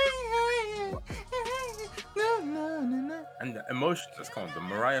 And the Emotionless, come on, the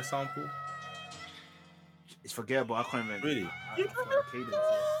Mariah sample. It's forgettable. I can't remember. Really?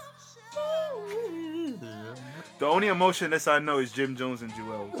 The only Emotionless I know is Jim Jones and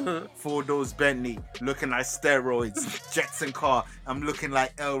Jewel. Four doors Bentley, looking like steroids. Jetson car, I'm looking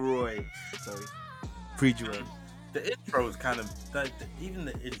like Elroy. Sorry. Pre-Jewel. The intro is kind of even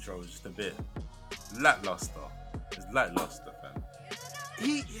the intro is just a bit lackluster. It's lackluster, fam.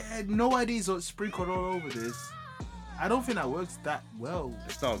 He had no ideas or sprinkled all over this. I don't think that works that well.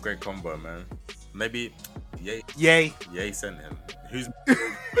 It's not a great combo, man. Maybe Yay sent him. Who's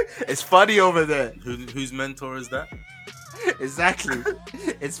It's funny over there. Whose mentor is that? Exactly.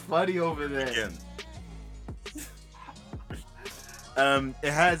 It's funny over there. Again.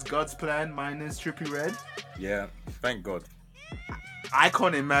 It has God's Plan minus Trippie Redd. Yeah, thank God. I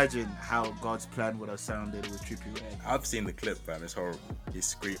can't imagine how God's Plan would have sounded with Trippie Redd. I've seen the clip, fam. It's horrible. He's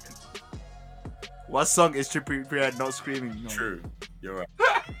screaming. What song is Trippie Redd not screaming? No. True. You're right.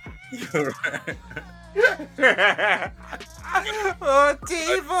 You're right.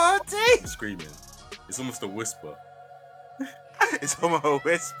 40. Screaming. It's almost a whisper. It's almost a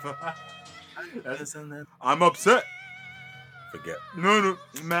whisper. I'm upset. Forget. No,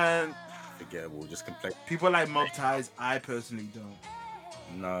 man. Forgettable. Just complain. People like Mob Ties. I personally don't.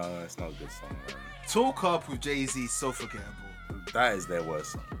 No, it's not a good song, man. Talk Up with Jay-Z is so forgettable. That is their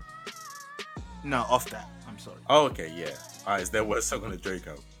worst song. No, off that. I'm sorry. Oh, okay, yeah. Alright, it's their worst song on the Drake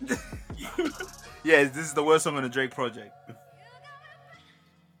album. Yeah, this is the worst song on the Drake project.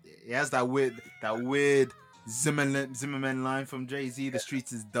 It has that weird Zimmerman line from Jay-Z. The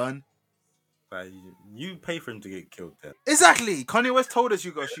streets is done. You pay for him to get killed then. Exactly. Kanye West told us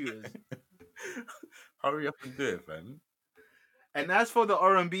you got shooters. Hurry up and do it, man. And as for the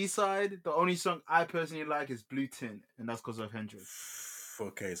R&B side, the only song I personally like is Blue Tint, and that's because of Hendrix.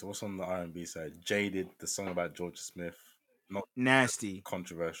 Okay, so what's on the R&B side? Jaded, the song about Georgia Smith. Not nasty.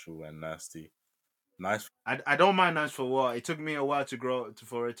 Controversial and nasty. Nice. I don't mind Nice for What. It took me a while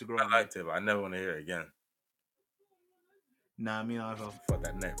for it to grow. I liked it, but I never want to hear it again. Nah, me neither. Fuck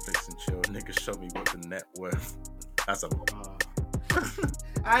that Netflix and chill. Nigga show me what the net worth. That's a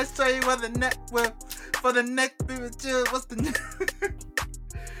I show you what the net worth for the neck. What's the net?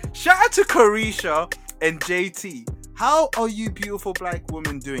 Shout out to Carisha and JT. How are you beautiful black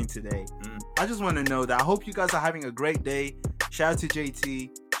women doing today? I just want to know that. I hope you guys are having a great day. Shout out to JT.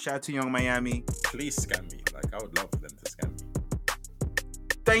 Shout out to Young Miami. Please scam me. Like, I would love for them to scam me.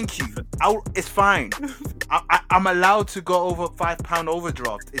 Thank you. It's fine. I'm allowed to go over £5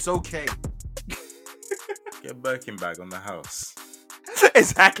 overdraft. It's okay. Get a Birkin bag on the house.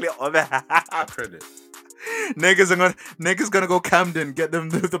 Exactly, on the house. Credit. Niggas gonna go Camden, get them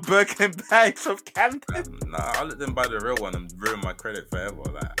the Birkin bags of Camden. Nah, I'll let them buy the real one and ruin my credit forever.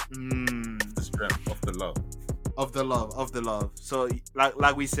 Like, the strength of the love. Of the love. So,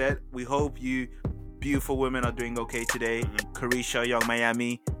 like we said, we hope you beautiful women are doing okay today. Carisha, Young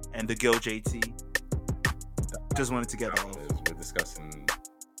Miami, and the girl JT. Just wanted to get that off. We're discussing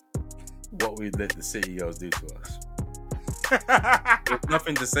what we let the city girls do to us. There's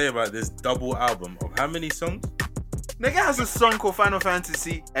nothing to say about this double album of how many songs? Nigga has a song called Final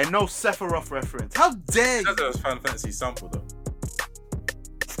Fantasy and no Sephiroth reference. How dare you? That's a Final Fantasy sample though.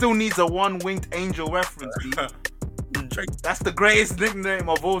 Still needs a one-winged angel reference, B. That's the greatest nickname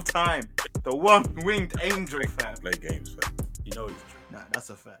of all time. The one-winged angel, fam. Play games, fam. You know he's trash. Nah, that's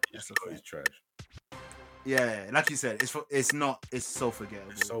a fact. He's trash. Yeah, like you said, it's so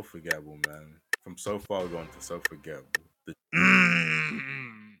forgettable. It's so forgettable, man. From so far gone to so forgettable.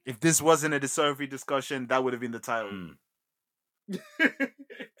 If this wasn't a discovery discussion, that would have been the title.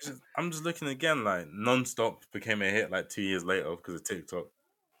 I'm just looking again, like Non-Stop became a hit like 2 years later because of TikTok.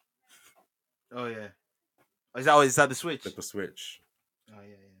 Oh yeah. Is that the Switch? Flip a switch.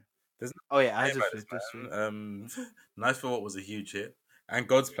 Oh yeah. I just flipped the Switch. Nice for What was a huge hit, and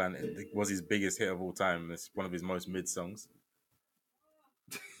God's Plan was his biggest hit of all time. It's one of his most mid songs.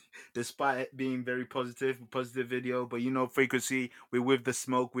 despite it being very positive video. But frequency, we're with the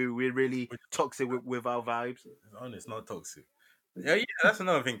smoke. We're really toxic with our vibes. It's not toxic. Yeah, yeah, that's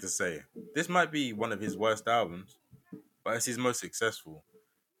another thing to say. This might be one of his worst albums, but it's his most successful.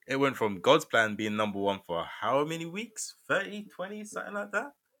 It went from God's Plan being number one for how many weeks? 30, 20, something like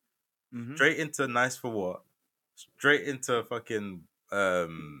that? Hmm. Straight into Nice for What? Straight into fucking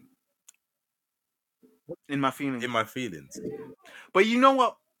In my In feelings. My Feelings. But you know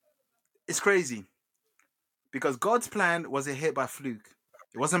what? It's crazy because God's Plan was a hit by fluke.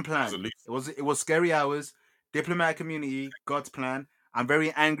 It wasn't It was a planned. loose. It was Scary Hours, Diplomatic Community, God's Plan. I'm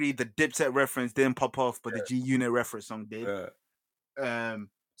very angry the Dipset reference didn't pop off, but the G Unit reference song did. Yeah.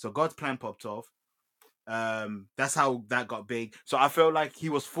 So God's Plan popped off. That's how that got big. So I felt like he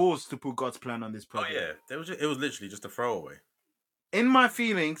was forced to put God's Plan on this Oh project. yeah, it was literally just a throwaway. In my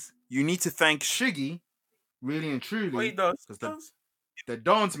feelings, you need to thank Shiggy, really and Oh, he truly, does. because He does. the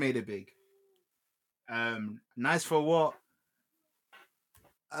Dons made it big. Nice for What?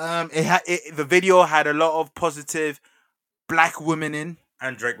 The video had a lot of positive black women in.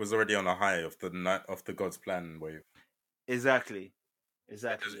 And Drake was already on a high of the night of the God's Plan wave. Exactly.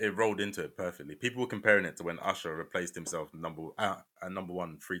 It rolled into it perfectly. People were comparing it to when Usher replaced himself number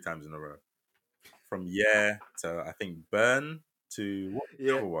one 3 times in a row. From Yeah to I think Burn to what was the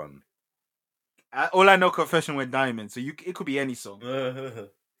Yeah. other one? All I know, Confession with Diamond. So it could be any song. The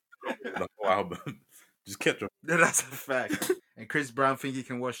whole album just kept. That's a fact. And Chris Brown think he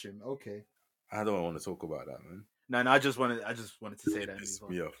can wash him. Okay. I don't want to talk about that, man. No, I just wanted to say It that and pissed move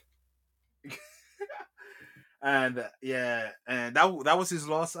on. me off. And and that was his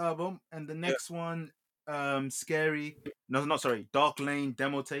last album. And the Yeah. next one, Scary. No, not sorry, Dark Lane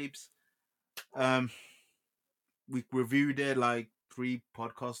demo tapes. Um, we reviewed it like 3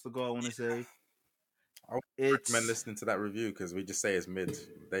 podcasts ago. I want to say I would recommend it's listening to that review because we just say it's mid.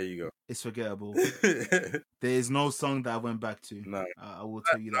 There you it's forgettable. go. There is no song that I went back to. No, I will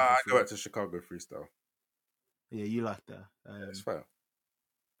tell you that I for go free. back to Chicago freestyle. Yeah, you like that. It's fair.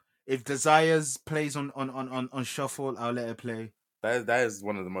 If Desires plays on shuffle, I'll let it play. That is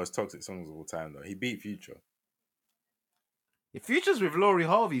one of the most toxic songs of all time, though. He beat Future. If Future's with Lori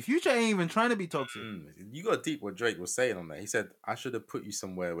Harvey, Future ain't even trying to be toxic. You got deep what Drake was saying on that. He said, "I should have put you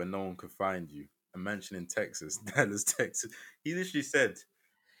somewhere where no one could find you." And mentioning Texas, Dallas, Texas. He literally said,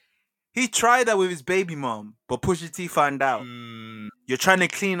 He tried that with his baby mom, but Pusha T found out. mm, You're trying to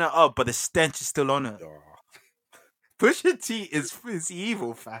clean her up, but the stench is still on her. oh, Pusha T is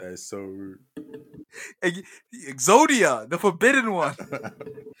evil, fam. that is so rude. Exodia, the forbidden one.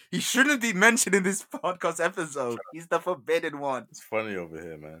 He shouldn't be mentioned in this podcast episode. He's the forbidden one. It's funny over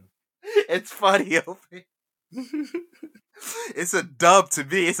here, man. It's funny over here. It's a dub to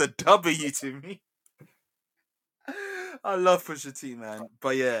me. It's a W to me. I love Pusha T, man.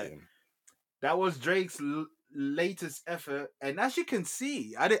 But yeah, that was Drake's latest effort, and as you can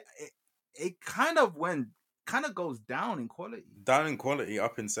see, it kind of goes down in quality. Down in quality,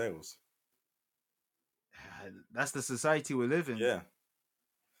 up in sales. That's the society we live in. Yeah.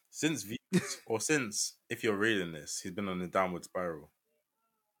 Since views, or since, if you're reading this, he's been on a downward spiral.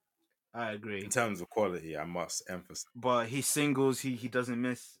 I agree. In terms of quality, I must emphasize. But his singles, he doesn't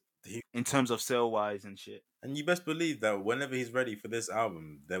miss in terms of sale wise and shit. And you best believe that whenever he's ready for this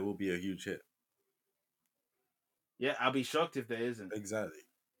album, there will be a huge hit. Yeah, I'll be shocked if there isn't. Exactly.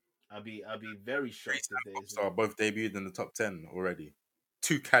 I'll be very shocked if there isn't. So are both debuted in the top 10 already.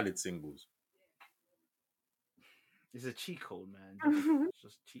 2 Khaled singles. It's a cheat code, man.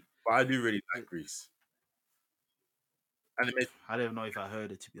 Just cheat. But I do really like Grease. And I don't know if I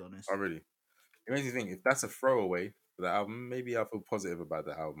heard it, to be honest. Oh, really? It makes me think, if that's a throwaway for the album, maybe I'll feel positive about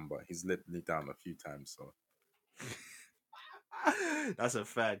the album, but he's let me down a few times, so. That's a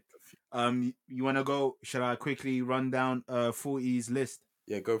fact. You want to go? Should I quickly run down 40's list?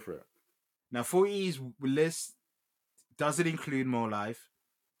 Yeah, go for it. Now, 40's list doesn't include More Life.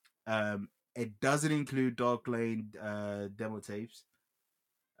 It doesn't include Dark Lane demo tapes.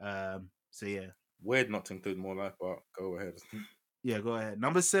 So yeah. Weird not to include More Life, but go ahead. Yeah, go ahead.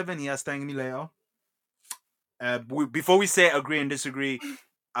 Number 7, he has Thank Me Later. Before we say agree and disagree,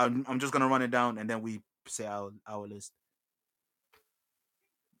 I'm just gonna run it down and then we say our list.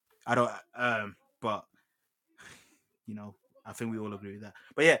 I don't but I think we all agree with that.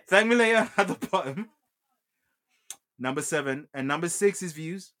 But yeah, Thank Me Later at the bottom. Number 7 and number 6 is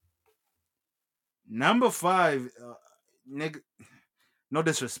Views. Number 5, no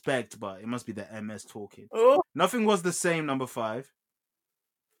disrespect, but it must be the MS talking. Oh. Nothing Was the Same. Number 5.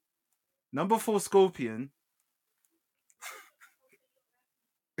 Number 4, Scorpion.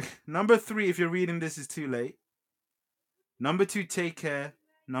 Number 3, if you're reading this, is too late. Number 2, Take Care.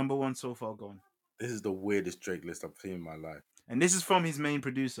 Number one so far gone. This is the weirdest Drake list I've seen in my life. And this is from his main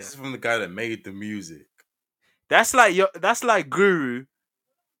producer. This is from the guy that made the music. That's like Guru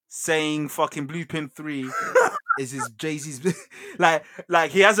saying fucking Blueprint 3 is his Jay-Z's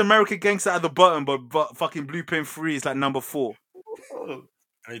like he has American Gangster at the bottom, but fucking Blueprint 3 is like number 4. And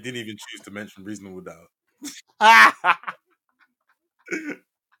he didn't even choose to mention Reasonable Doubt.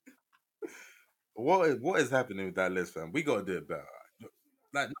 What is happening with that list, fam? We gotta do it better.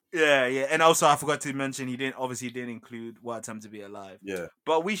 Like, yeah, and also I forgot to mention he didn't include What Time to Be Alive. Yeah,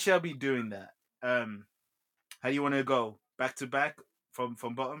 but we shall be doing that. How do you want to go? Back to back from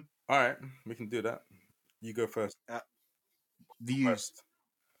bottom? All right, we can do that. You go first. Views. First.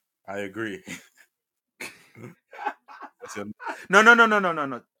 I agree.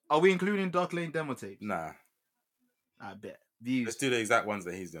 No. Are we including Dark Lane demo tapes? Nah. I bet. Views. Let's do the exact ones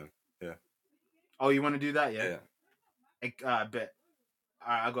that he's done. Yeah. Oh, you want to do that? Yeah. I bet.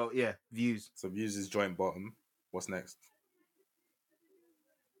 All right, I'll go. Yeah, Views. So Views is joint bottom. What's next?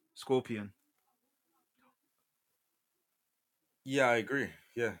 Scorpion. Yeah, I agree.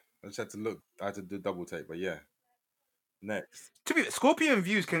 Yeah. I just had to look. I had to do double take, but yeah. Next. To be Scorpion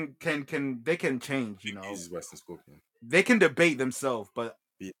views can change, you know. Views is Western Scorpion. They can debate themselves, but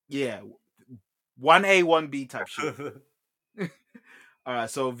yeah. 1A, 1B type shit. All right,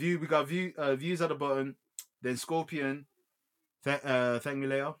 so we got Views at the bottom, then Scorpion. Thank me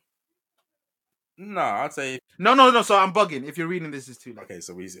later. No, I'd say no. So I'm bugging. If you're reading this, is too late. Okay,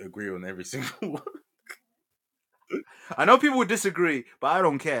 so we agree on every single one. I know people would disagree, but I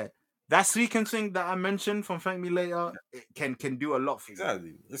don't care. That sequencing that I mentioned from Thank Me Later it can do a lot for you.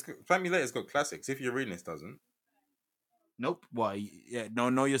 Exactly. Thank Me Later's got classics. If you're reading this, doesn't. Nope. Why? Yeah. No.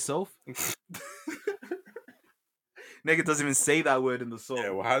 Know yourself. Nigga doesn't even say that word in the song.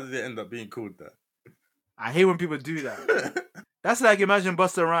 Yeah. Well, how did it end up being called that? I hate when people do that. That's like imagine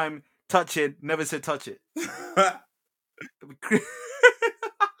Busta Rhyme touch it, never said touch it.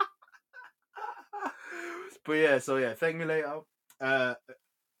 But yeah, so yeah, Thank Me Later.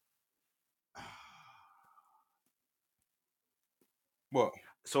 What?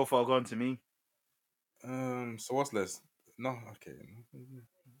 So Far Gone to me. So what's less? No, okay.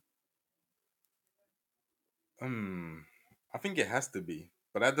 I think it has to be,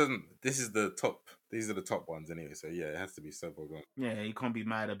 but that doesn't. This is the top. These are the top ones anyway. So yeah, it has to be So Far Gone. Yeah, you can't be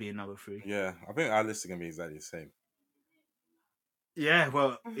mad at being number 3. Yeah, I think our list is gonna be exactly the same. Yeah,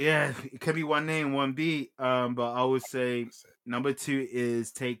 well, yeah, it could be 1A and 1B. But I would say number 2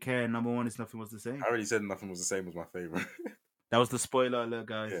 is Take Care. Number 1 is Nothing Was the Same. I already said Nothing Was the Same was my favorite. That was the spoiler alert,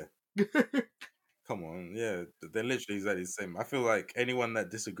 guys. Yeah. Come on, yeah, they're literally exactly the same. I feel like anyone that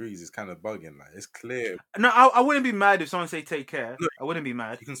disagrees is kind of bugging. Like it's clear. No, I wouldn't be mad if someone say Take Care. Look, I wouldn't be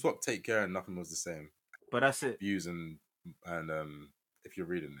mad. You can swap Take Care and Nothing Was the Same. But that's it. Views and if you're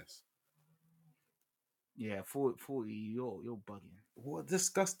reading this. Yeah, 40 you're bugging. What a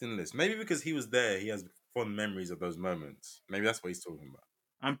disgusting list. Maybe because he was there, he has fond memories of those moments. Maybe that's what he's talking about.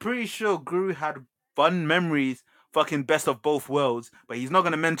 I'm pretty sure Guru had fun memories, fucking best of both worlds, but he's not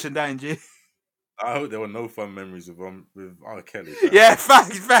gonna mention that in jail. I hope there were no fun memories with R. Kelly. Yeah,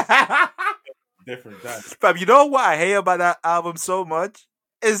 fact. Different time. Fam, you know what I hate about that album so much?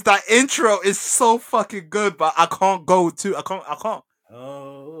 Is that intro is so fucking good, but I can't go to. I can't.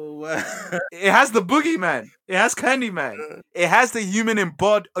 Oh, it has the boogeyman. It has Candyman. It has the human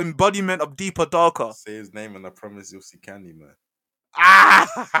embodiment of Deeper Darker. Say his name and I promise you'll see Candyman.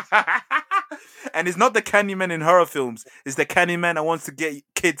 Ah! And it's not the Candyman in horror films. It's the Candyman that wants to get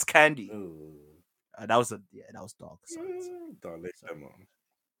kids candy. That was dark. Sorry.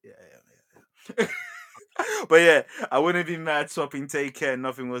 Yeah. But yeah, I wouldn't be mad swapping Take Care.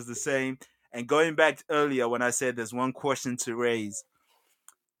 Nothing Was the Same. And going back earlier when I said there's one question to raise.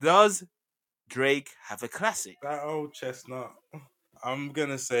 Does Drake have a classic? That old chestnut. I'm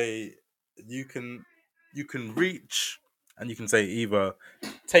gonna say you can reach and you can say either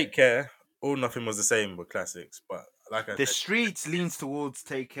Take Care or Nothing Was the Same were classics. But like I said, Streets leans towards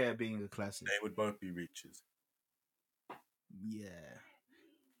Take Care being a classic. They would both be reaches. Yeah.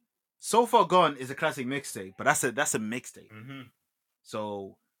 So Far Gone is a classic mixtape, but that's a mixtape. Mm-hmm.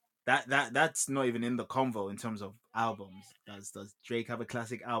 So that's not even in the convo in terms of albums. Does Drake have a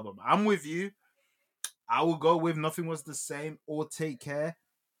classic album? I'm with you. I will go with Nothing Was the Same or Take Care.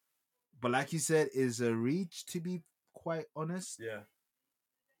 But like you said, is a reach, to be quite honest. Yeah.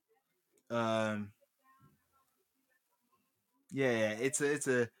 Yeah, it's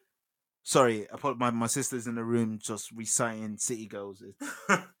a. Sorry, I put my sister's in the room just reciting City Girls.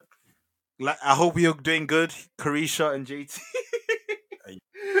 I hope you're doing good, Carisha and JT.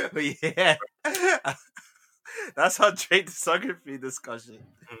 But yeah, That's our Drake discography discussion.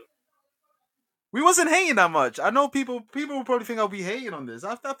 We wasn't hating that much. I know people will probably think I'll be hating on this.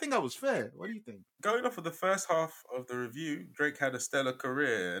 I think I was fair. What do you think? Going off of the first half of the review, Drake had a stellar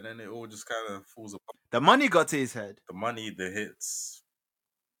career, and then it all just kind of falls apart. The money got to his head. The money, the hits.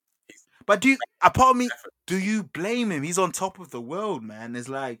 But apart me, do you blame him? He's on top of the world, man. It's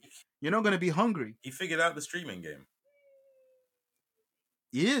like you're not gonna be hungry. He figured out the streaming game.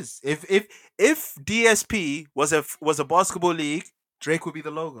 He is. If DSP was a basketball league, Drake would be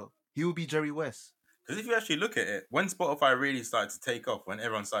the logo. He would be Jerry West. Because if you actually look at it, when Spotify really started to take off, when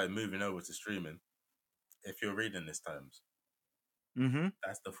everyone started moving over to streaming, if you're reading this times,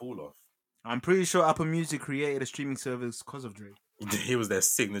 that's the fall off. I'm pretty sure Apple Music created a streaming service because of Drake. He was their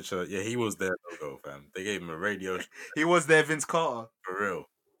signature. Yeah, he was their logo, fam. They gave him a radio. He was their Vince Carter. For real.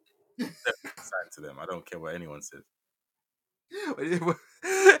 Signed to them. I don't care what anyone says.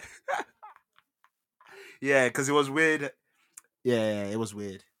 Yeah, because it was weird. Yeah, it was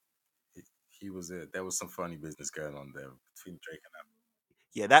weird. He was it. There was some funny business going on there between Drake and Apple.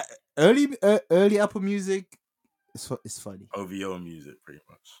 Yeah, that early Apple Music, it's funny. OVO music, pretty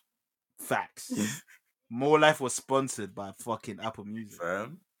much. Facts. More Life was sponsored by fucking Apple Music.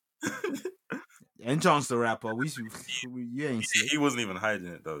 Fam. And Chance the Rapper, you ain't slick. He wasn't even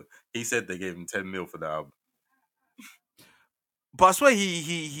hiding it though. He said they gave him 10 mil for the album. But I swear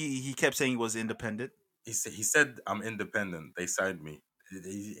he kept saying he was independent. He said I'm independent. They signed me.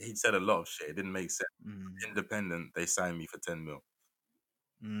 He said a lot of shit. It didn't make sense. Independent. They signed me for 10 mil.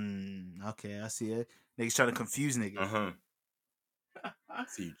 Okay, I see it. Niggas trying to confuse niggas.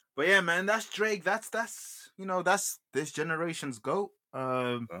 See. But yeah, man, that's Drake. That's this generation's GOAT.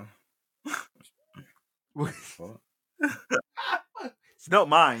 What? It's not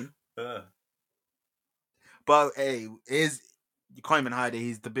mine. But hey, you can't even hide it.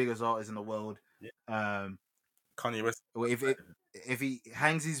 He's the biggest artist in the world. Yeah. Kanye West. If he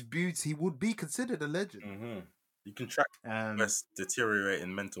hangs his boots, he would be considered a legend. You can track West's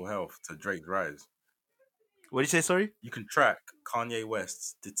deteriorating mental health to Drake's rise. What did you say? Sorry. You can track Kanye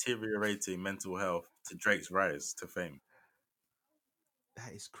West's deteriorating mental health to Drake's rise to fame.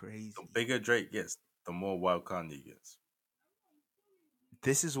 That is crazy. The bigger Drake gets, the more wild Kanye gets.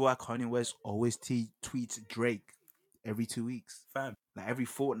 This is why Kanye West always tweets Drake every 2 weeks. Fam. Like every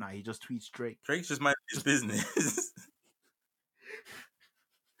fortnight, he just tweets Drake. Drake's just minding his business.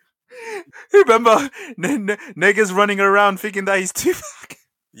 Remember, niggas running around thinking that he's Tupac.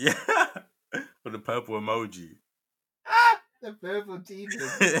 Yeah. With the purple emoji. The purple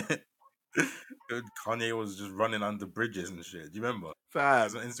Jesus. Kanye was just running under bridges and shit. Do you remember? Fam. He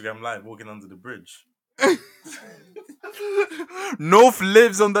was on Instagram Live walking under the bridge. North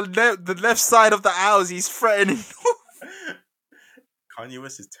lives on the left side of the house. He's threatening North. Kanye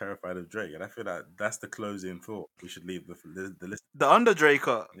West is terrified of Drake, and I feel like that's the closing thought. We should leave the list. The under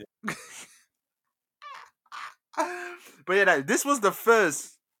Draker. Yeah. But yeah, this was the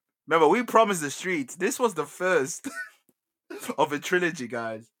first. Remember, we promised the streets. This was the first of a trilogy,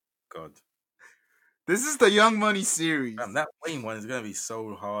 guys. God. This is the Young Money series. Man, that Wayne one is going to be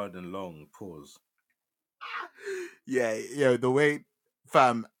so hard and long. Pause. Yeah, the Wayne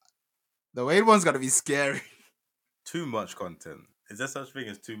one's going to be scary. Too much content. Is there such thing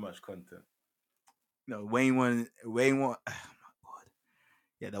as too much content? No, Wayne one. Oh my God.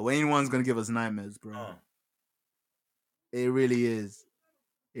 Yeah, the Wayne one's going to give us nightmares, bro. Oh. It really is.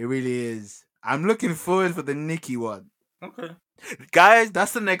 It really is. I'm looking forward for the Nicki one. Okay. Guys,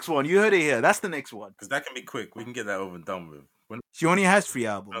 that's the next one. You heard it here. That's the next one. Because that can be quick. We can get that over and done with. She only has 3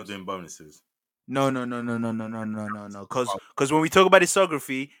 albums. Not doing bonuses. No. Because when we talk about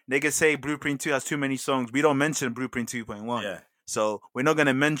discography, niggas say Blueprint 2 has too many songs. We don't mention Blueprint 2.1. Yeah. So we're not going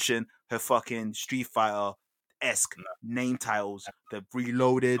to mention her fucking Street Fighter-esque name titles. The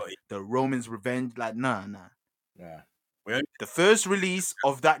Reloaded, the Roman's Revenge. Like, nah. Yeah. The first release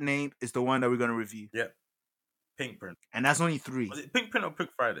of that name is the one that we're going to review. Yep. Pink Print. And that's only 3. Was it Pink Print or Pink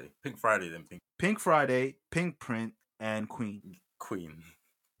Friday? Pink Friday, then Pink. Pink Friday, Pink Print, and Queen.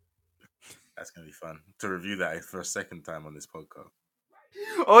 That's going to be fun to review that for a second time on this podcast.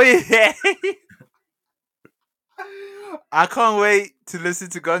 Oh, yeah. I can't wait to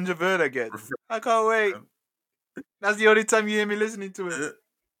listen to Ganja Bird again. I can't wait. That's the only time you hear me listening to it.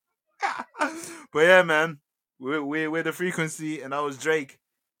 But yeah, man. We're the Frequency, and that was Drake.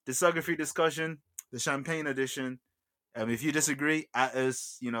 Discography discussion, the Champagne edition. If you disagree, at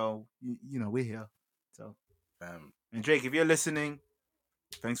us, we're here. So, and Drake, if you're listening,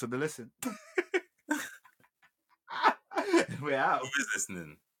 thanks for the listen. We're out. Who is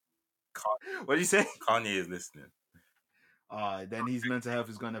listening? What did you say? Kanye is listening. then his mental health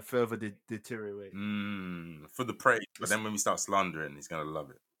is going to further deteriorate. For the praise, but then when we start slandering, he's going to love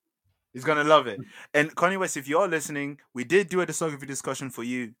it. He's going to love it. And Kanye West, if you're listening, we did do a discography discussion for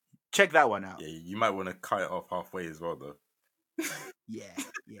you. Check that one out. Yeah, you might want to cut it off halfway as well, though. Yeah,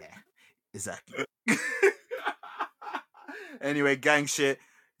 exactly. Anyway, gang shit.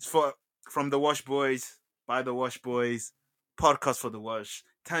 It's from the Wash Boys, by the Wash Boys, podcast for the Wash,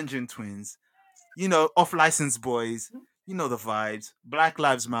 Tangent Twins, off license boys, the vibes. Black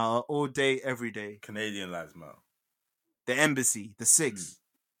Lives Matter all day, every day. Canadian Lives Matter. The Embassy, the Six.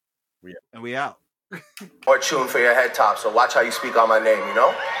 And we out. Or tune for your head top, so watch how you speak on my name,